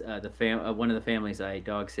going is one of the families I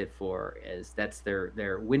dog sit for that's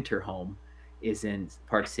their winter home is in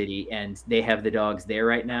Park City, and they have the dogs there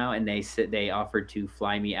right now, and they offered to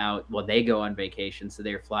fly me out. Well, they go on vacation, so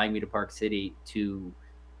they're flying me to Park City to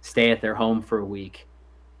stay at their home for a week,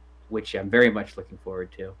 which I'm very much looking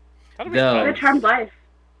forward to. Though, charmed life.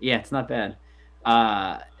 Yeah, it's not bad.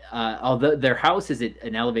 Although their house is at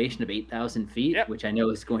an elevation of 8,000 feet, which I know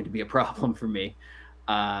is going to be a problem for me.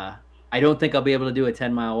 I don't think I'll be able to do a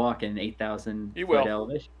 10-mile walk in 8,000 foot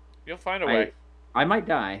elevation. You'll find a way. I might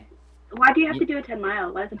die. Why do you have to do a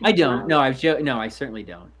 10-mile? Why is it I don't. No, I certainly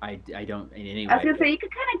don't. I don't in any way. I was gonna say you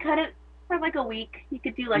could kind of cut it for like a week. You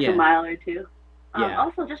could do like a mile or two.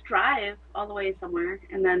 Also, just drive all the way somewhere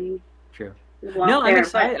and then. True. No, I'm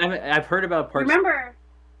excited. I've heard about parts. Remember,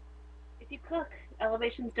 if you cook,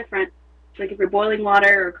 elevation's different. Like if you're boiling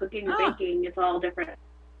water or cooking or baking, it's all different.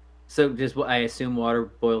 So, I assume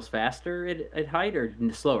water boils faster at height or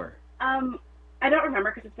slower? I don't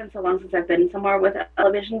remember because it's been so long since I've been somewhere with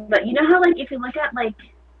elevation. But you know how, like, if you look at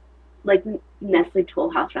like Nestle Tool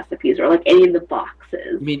House recipes or like any of the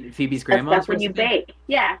boxes. You mean Phoebe's grandma's recipe? When you bake,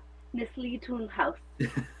 yeah, Nestle Tool House.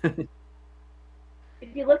 If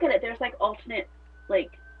you look at it, there's like alternate like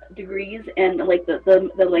degrees and like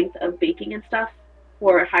the length of baking and stuff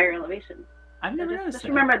for higher elevation. I've never noticed. Just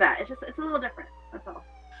remember that it's a little different. That's all.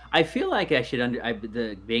 I feel like I should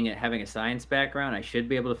having a science background, I should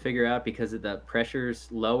be able to figure out because of the pressure's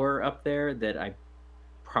lower up there that I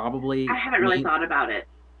haven't really thought about it.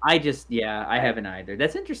 I haven't either.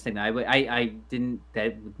 That's interesting. I didn't.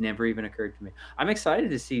 That never even occurred to me. I'm excited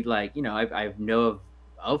to see I know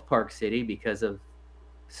of Park City because of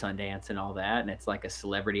Sundance and all that, and it's like a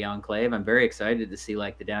celebrity enclave. I'm very excited to see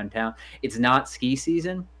like the downtown. It's not ski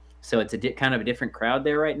season, so it's kind of a different crowd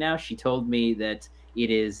there right now. She told me that it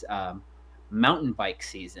is mountain bike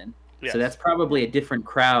season, so that's probably a different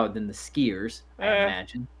crowd than the skiers. I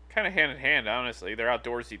imagine. Kind of hand in hand, honestly. They're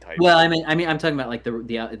outdoorsy type. Well, I mean, I'm talking about like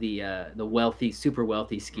the wealthy, super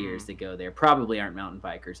wealthy skiers that go there. Probably aren't mountain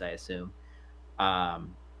bikers, I assume. But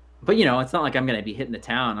it's not like I'm going to be hitting the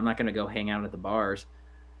town. I'm not going to go hang out at the bars.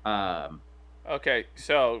 Okay,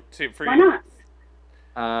 so for why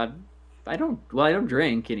not? I don't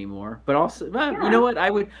drink anymore, but also, you know what? I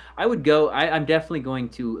would go. I'm definitely going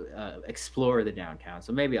to explore the downtown.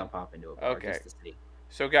 So maybe I'll pop into a bar just to see.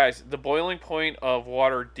 So guys, the boiling point of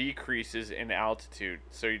water decreases in altitude.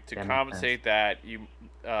 So to compensate that, you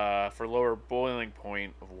for lower boiling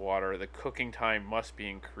point of water, the cooking time must be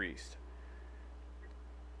increased.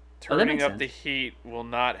 Turning up the heat will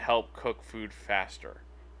not help cook food faster.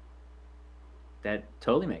 That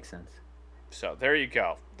totally makes sense. So there you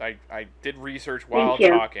go. I did research while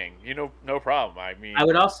talking. No problem. I mean, I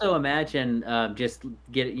would also imagine just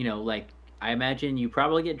get I imagine you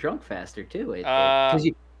probably get drunk faster too.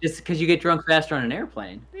 Because you get drunk faster on an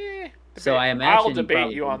airplane. So I imagine I'll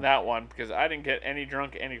debate you on that one because I didn't get any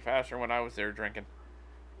drunk any faster when I was there drinking.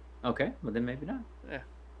 Okay, well then maybe not. Yeah,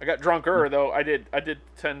 I got drunker though. I did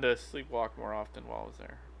tend to sleepwalk more often while I was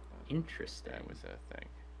there. Interesting. That was a thing.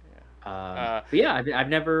 But yeah,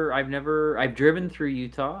 I've driven through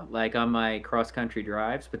Utah like on my cross country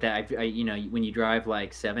drives, but that when you drive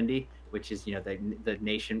like 70, which is the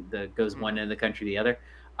nation that goes one end of the country to the other,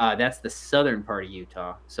 that's the southern part of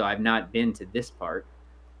Utah. So I've not been to this part.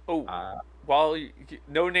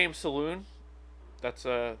 No Name Saloon, that's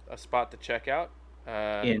a spot to check out.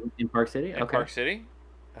 In Park City. In Park City,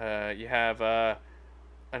 you have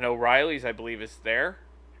an O'Reilly's, I believe, is there,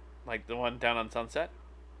 like the one down on Sunset.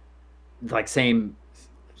 Like same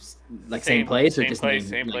place or just place,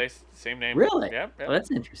 same place, same name. Really? Yep. Well,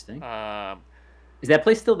 that's interesting. Is that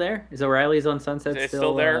place still there? Is O'Reilly's on Sunset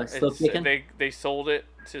still there? Still they sold it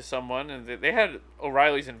to someone, and they had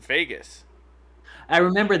O'Reilly's in Vegas. I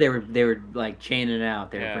remember they were like chaining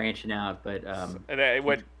out, they were branching out, but it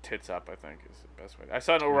went tits up. I think is the best way. I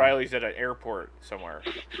saw an O'Reilly's at an airport somewhere.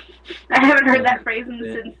 I haven't heard that phrase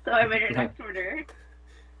since, so I made your next order.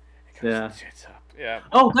 Tits up. Yeah.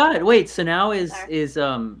 Oh God! Wait. So now is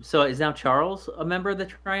now Charles a member of the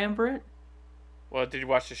Triumvirate? Well, did you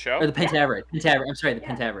watch the show? Or the Pentaveret? Pentaveret. I'm sorry, the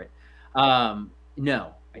Pentaveret.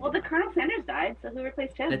 No. Well, the Colonel Sanders died, so who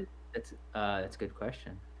replaced him? That's a good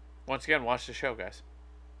question. Once again, watch the show, guys.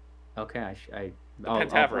 Okay,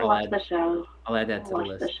 Pentaveret. Watch the show. I'll add that to the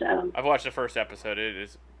list. The show. I've watched the first episode. It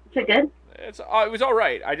is Is it good? It was all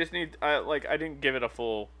right. I just need I didn't give it a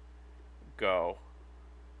full go.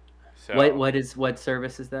 So what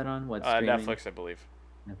service is that on? What streaming? Netflix, I believe.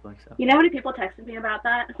 Netflix. Oh. You know how many people texted me about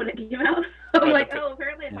that when it came out? I'm like,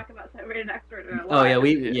 apparently I talk about Rated Expert a lot. Oh yeah,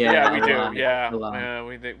 we do.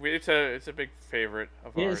 It's a big favorite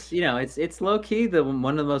of ours. Yes, it's low key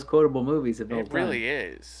one of the most quotable movies of all time. It really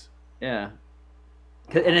is. Yeah.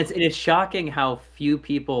 And it's shocking how few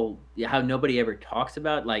people, how nobody ever talks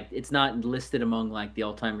about. Like, it's not listed among like the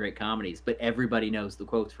all-time great comedies, but everybody knows the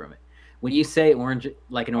quotes from it. When you say orange,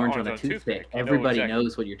 like an orange on a toothpick, everybody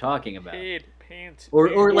knows what you're talking about.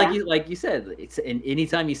 Or like you said, it's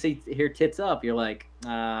anytime you hear tits up, you're like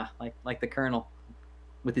the Colonel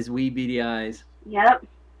with his wee beady eyes. Yep.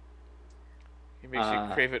 He makes you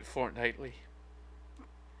crave it fortnightly.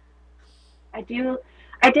 I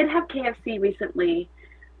did have KFC recently.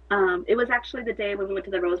 It was actually the day when we went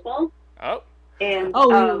to the Rose Bowl. Oh. And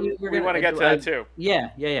we want to get to that too.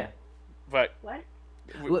 Yeah. But what?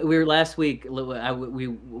 We were last week. We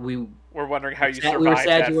were wondering how you survived. We were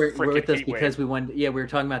sad you were with us because we wanted. Yeah, we were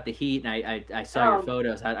talking about the heat, and I saw your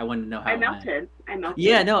photos. I wanted to know how. I melted.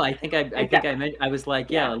 Yeah, no, I think I was like,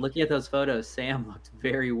 looking at those photos, Sam looked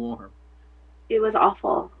very warm. It was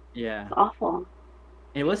awful. Yeah, it was awful.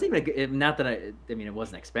 And it wasn't even not that I mean, it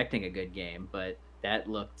wasn't expecting a good game, but that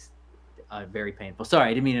looked very painful. Sorry,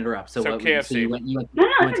 I didn't mean to interrupt. So KFC. So you went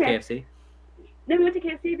to KFC? No, we went to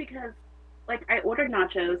KFC because like I ordered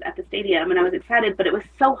nachos at the stadium and I was excited, but it was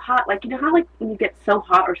so hot. Like, you know how like when you get so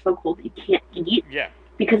hot or so cold that you can't eat? Yeah.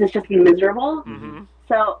 Because it's just miserable. Mm-hmm.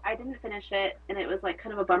 So I didn't finish it, and it was like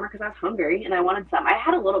kind of a bummer because I was hungry and I wanted some. I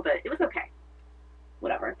had a little bit. It was okay.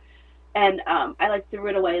 Whatever. And I like threw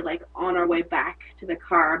it away like on our way back to the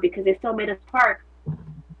car because they still made us park.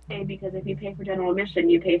 Because if you pay for general admission,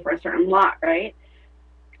 you pay for a certain lot, right?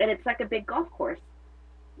 And it's like a big golf course.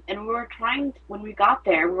 And when we got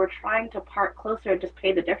there, we were trying to park closer and just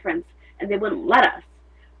pay the difference, and they wouldn't let us.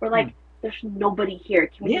 We're like, there's nobody here.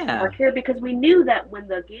 Can we just park here? Because we knew that when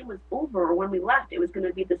the game was over or when we left, it was going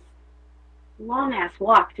to be this long-ass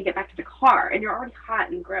walk to get back to the car, and you're already hot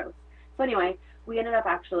and gross. So anyway, we ended up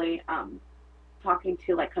actually talking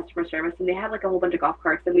to like customer service, and they had like a whole bunch of golf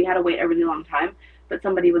carts, and we had to wait a really long time, but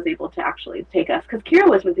somebody was able to actually take us because Kira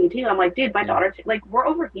was with me too. I'm like, dude, my daughter, like, we're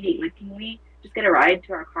overheating. Like, can we just get a ride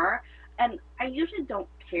to our car? And I usually don't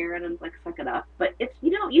care and I'm like, suck it up, but it's,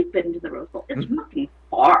 you've been to the Rose Bowl. It's fucking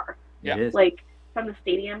far. Yeah. Like from the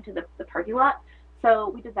stadium to the parking lot. So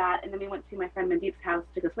we did that, and then we went to my friend Mandeep's house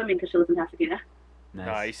to go swimming because she lives in Pasadena.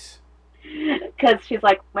 Nice. Because she's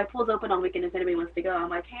like, my pool's open all weekend if anybody wants to go. I'm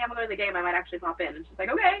like, hey, I'm going to the game. I might actually pop in. And she's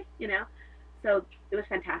like, okay, So it was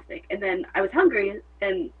fantastic. And then I was hungry,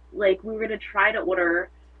 and like we were going to try to order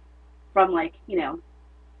from like,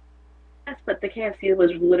 but the KFC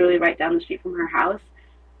was literally right down the street from her house.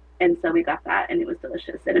 And so we got that, and it was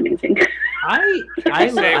delicious and amazing. I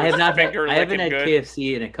haven't had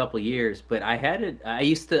KFC in a couple of years, but I had it.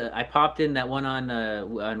 I popped in that one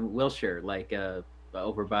on Wilshire, like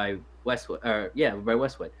over by Westwood, over by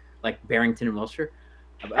Westwood, like Barrington and Wilshire.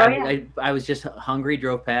 I was just hungry,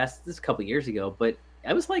 drove past. This is a couple of years ago, but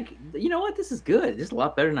I was like, you know what, this is good. This is a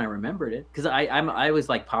lot better than I remembered it, because I was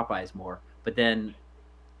like Popeyes more, but then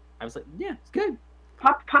I was like, yeah, it's good.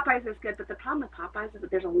 Popeyes is good, but the problem with Popeyes is that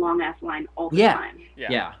there's a long ass line all the time.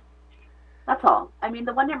 Yeah. That's all. I mean,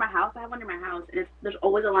 the one near my house, I have one near my house, and there's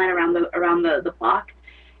always a line around the block,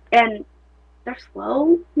 and they're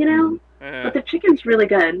slow, but the chicken's really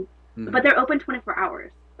good. But they're open 24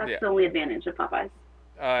 hours. That's the only advantage of Popeyes.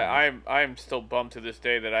 I'm still bummed to this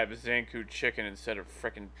day that I have Zanku chicken instead of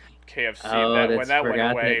frickin' KFC. When that went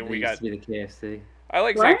away, we got to be the KFC. I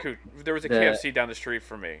like Zanku. There was a KFC down the street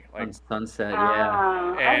from me, like on Sunset.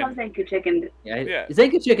 I love Zanku chicken. Yeah,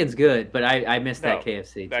 Zanku chicken's good, but I missed that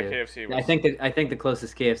KFC too. That KFC. Was... I think the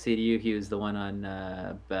closest KFC to you, Hugh, is the one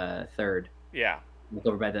on 3rd. Yeah.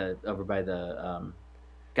 Over by the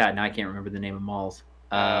God, now I can't remember the name of malls.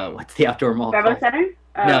 What's the outdoor mall? Bravo Center?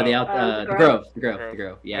 No, the Grove. The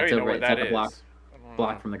Grove. Yeah, it's over. It's like a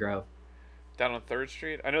block from the Grove. Down on 3rd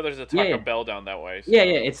Street? I know there's a Taco Bell down that way. So. Yeah.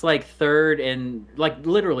 It's like 3rd and like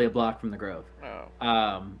literally a block from the Grove. Oh.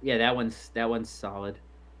 That one's solid.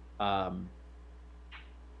 Now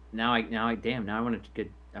I want to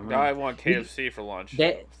get. Now I want KFC for lunch.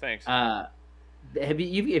 Thanks. Have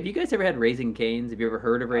you guys ever had Raising Cane's? Have you ever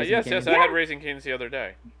heard of Raising Cane's? Yes, I had Raising Cane's the other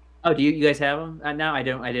day. Oh, do you guys have them? Now I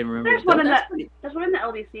didn't remember. There's one in the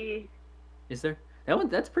LBC. Is there?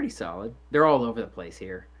 That's pretty solid. They're all over the place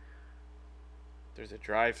here. There's a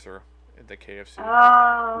drive-thru at the KFC.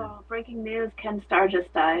 Oh, breaking news! Ken Starr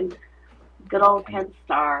just died. Good old Ken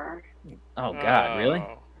Starr. Oh God, really?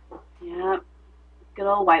 Yeah. Good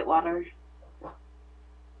old Whitewater.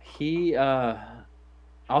 He also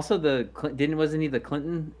wasn't he the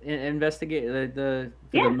Clinton investigator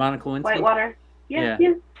the Monica Lewinsky? Whitewater. Yeah.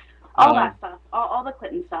 All that stuff. All the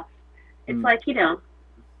Clinton stuff. It's like, he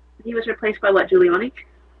was replaced by what, Giuliani?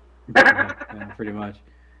 Yeah, pretty much.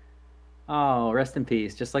 Oh, rest in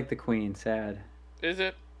peace. Just like the Queen. Sad. Is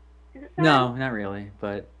it? Is it sad? No, not really.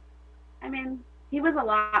 But I mean, he was a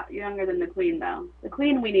lot younger than the Queen, though. The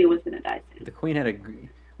Queen we knew was going to die soon. The Queen had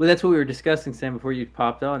well, that's what we were discussing, Sam, before you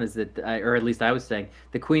popped on. Is that, or at least I was saying,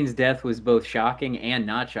 the Queen's death was both shocking and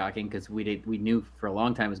not shocking because we knew for a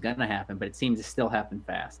long time it was going to happen, but it seemed to still happen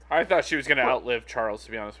fast. I thought she was going to outlive Charles,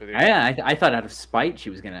 to be honest with you. Yeah, I thought out of spite she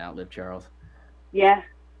was going to outlive Charles. Yeah.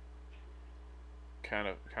 Kind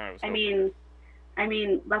of. I mean,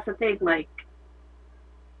 that's the thing. Like,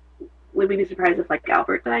 would we be surprised if like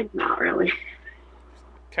Albert died? Not really.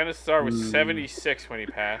 Kenneth Starr was 76 when he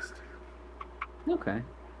passed. Okay.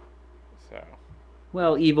 So.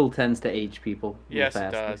 Well, evil tends to age people. Yes,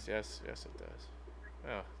 it does. Yes, it does.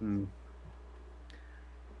 Oh.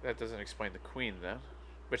 That doesn't explain the Queen, then.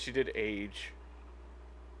 But she did age.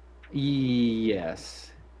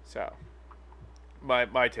 Yes. So,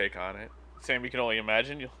 my take on it. Sam, you can only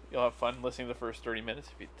imagine. You'll have fun listening to the first 30 minutes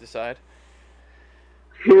if you decide.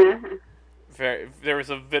 There was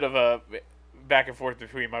a bit of a back and forth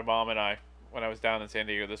between my mom and I when I was down in San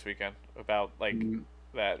Diego this weekend about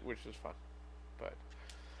that, which was fun. But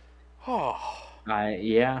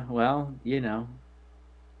yeah, well,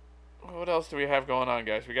 What else do we have going on,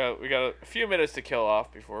 guys? We got a few minutes to kill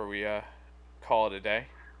off before we call it a day.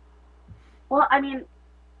 Well, I mean,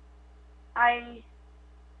 I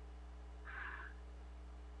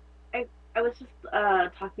was just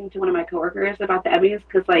talking to one of my coworkers about the Emmys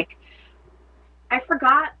because, like, I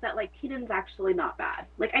forgot that, like, Keenan's actually not bad.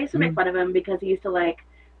 Like, I used to make fun of him because he used to, like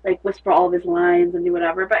whisper all of his lines and do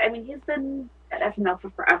whatever. But, I mean, he's been at SNL for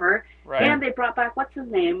forever. Right. And they brought back, what's his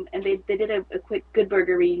name? And they did a quick Good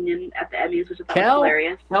Burger reunion at the Emmys, which I thought was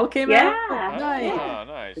hilarious. Kel came out? Nice. Oh,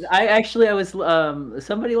 nice. I was,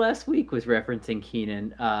 somebody last week was referencing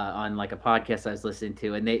Keenan on, like, a podcast I was listening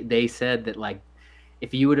to. And they said that, like,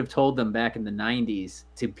 if you would have told them back in the 90s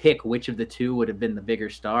to pick which of the two would have been the bigger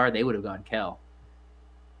star, they would have gone Kel.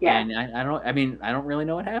 Yeah. And I don't really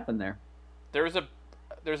know what happened there. There's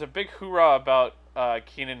a big hoorah about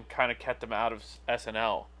Keenan kind of kept him out of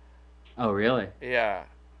SNL. Oh, really? Yeah.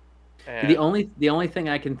 And the only thing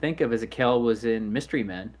I can think of is that Kel was in Mystery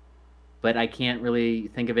Men, but I can't really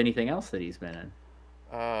think of anything else that he's been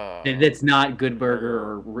in. That's not Good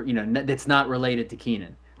Burger or that's not related to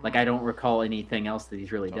Keenan. Like, I don't recall anything else that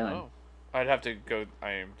he's really done. I'd have to go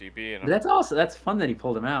IMDb. But that's fun that he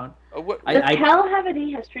pulled him out. Does Kel have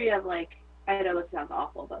any history of, like, I know this sounds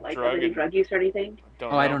awful, but, like, any drug use or anything?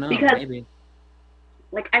 I don't know. Because, maybe.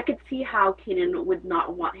 Like, I could see how Keenan would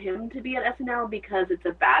not want him to be at SNL because it's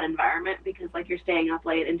a bad environment, because, like, you're staying up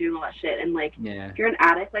late and doing all that shit, and, like, if you're an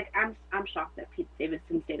addict, like, I'm shocked that Pete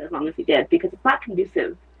Davidson stayed as long as he did, because it's not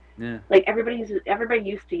conducive. Yeah. Like, everybody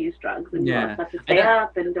used to use drugs and do all that stuff to stay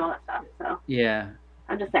up and do all that stuff. So yeah,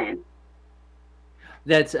 I'm just saying.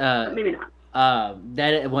 That's but maybe not.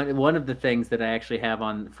 That one of the things that I actually have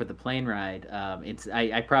on for the plane ride.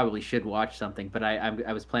 I probably should watch something, but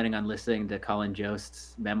I was planning on listening to Colin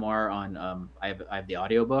Jost's memoir on. I have the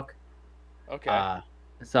audiobook. Okay.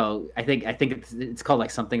 So I think it's called,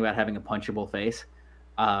 like, something about having a punchable face.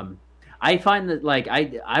 I find that, like,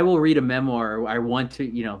 I will read a memoir. I want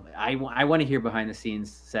to, I want to hear behind the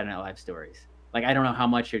scenes Saturday Night Live stories. Like, I don't know how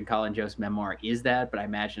much in Colin Jost's memoir is that, but I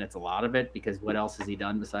imagine it's a lot of it, because what else has he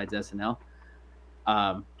done besides SNL?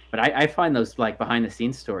 But I find those, like, behind the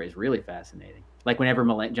scenes stories really fascinating. Like, whenever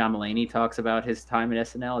John Mulaney talks about his time at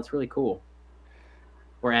SNL, it's really cool.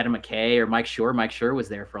 Or Adam McKay or Mike Schur. Mike Schur was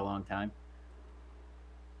there for a long time.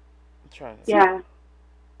 I'm trying to Yeah.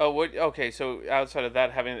 Oh, what? Okay, so outside of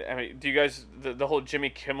that, do you guys the whole Jimmy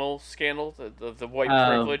Kimmel scandal, the white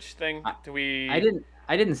privilege thing? I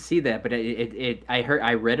didn't see that, but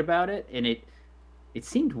I read about it, and it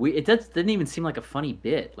seemed weird. It didn't even seem like a funny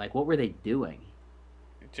bit. Like, what were they doing?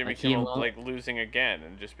 Jimmy Kimmel, like, losing again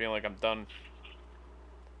and just being like, I'm done.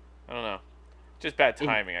 I don't know. Just bad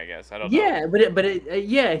timing, I guess. I don't know. Yeah, but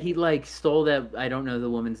he, like, stole that. I don't know the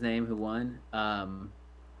woman's name who won.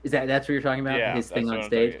 That's what you're talking about? Yeah, his thing on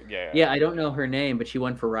stage? Yeah, I don't know her name, but she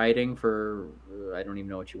won for writing for... I don't even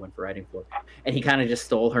know what she won for writing for. And he kind of just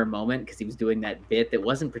stole her moment because he was doing that bit that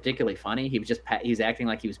wasn't particularly funny. He was acting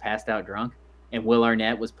like he was passed out drunk, and Will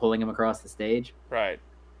Arnett was pulling him across the stage. Right.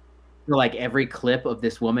 Like, every clip of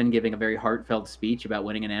this woman giving a very heartfelt speech about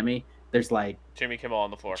winning an Emmy there's like Jimmy Kimmel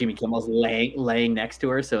on the floor. Jimmy Kimmel's laying next to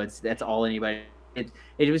her, so that's all anybody.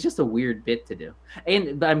 It was just a weird bit to do,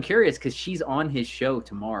 but I'm curious because she's on his show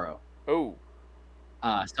tomorrow. Oh.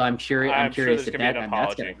 So I'm curious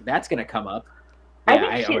if that's gonna come up.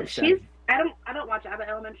 I think she's. I don't watch Abbott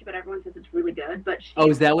Elementary, but everyone says it's really good. But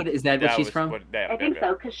is that what she's from? I think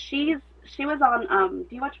so, because she was on.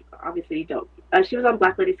 Do you watch? Obviously, you don't. She was on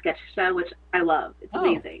Black Lady Sketch Show, which I love. It's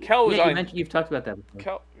amazing. Kel was on. You've talked about that before.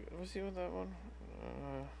 Kel was he on that one?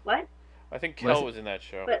 What? I think Kel was in that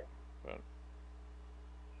show. But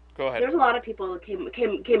go ahead. There's a lot of people that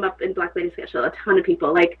came up in Black Lady Sketch Show. A ton of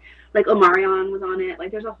people, like Omarion was on it.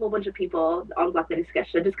 Like there's a whole bunch of people on Black Lady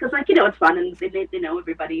Sketch Show, just because it's fun and they know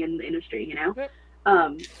everybody in the industry, Yep.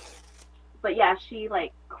 But yeah, she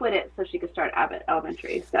quit it so she could start Abbott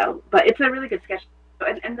Elementary. So, but it's a really good sketch show.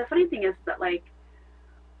 And the funny thing is that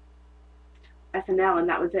SNL, and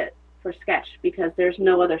that was it for sketch, because there's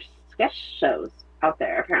no other sketch shows out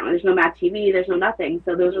there. Apparently, there's no Mad TV, there's no nothing.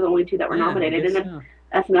 So those are the only two that were nominated, and then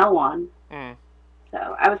SNL won.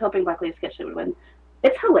 So I was hoping Black Lady Sketch Show would win.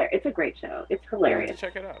 It's hilarious. It's a great show. It's hilarious.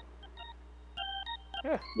 Check it out.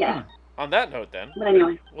 Yeah. On that note, then. But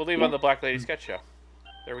anyway, we'll leave on the Black Lady Sketch Show.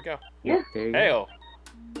 There we go. Yeah. Hey-oh.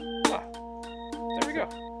 There we go.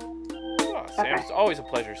 Oh, Sam, it's always a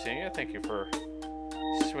pleasure seeing you. Thank you for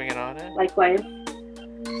swinging on it. Likewise.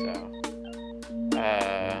 So,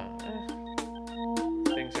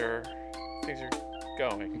 things are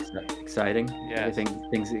going. Exciting. Yeah.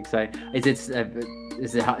 Things exciting.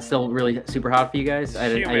 Is it hot, still really super hot for you guys? I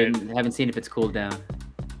haven't seen if it's cooled down.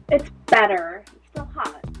 It's better. It's still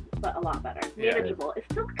hot, but a lot better. Yeah. Manageable. It's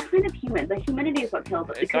still kind of humid. The humidity is what kills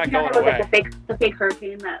it. It's because not going away. The fake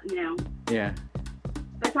hurricane that Yeah.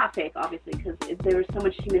 But it's not fake, obviously, because there was so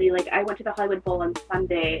much humidity. Like I went to the Hollywood Bowl on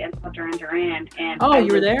Sunday and saw Duran Duran, and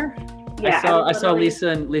you were there? Yeah. I saw Lisa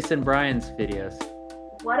and Brian's videos.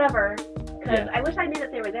 Whatever. Because I wish I knew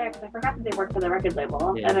that they were there, because I forgot that they worked for the record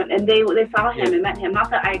label. Yeah. And they saw him and met him.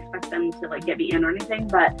 Not that I expect them to get me in or anything,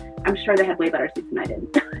 but I'm sure they had way better seats than I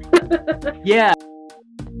did. Yeah.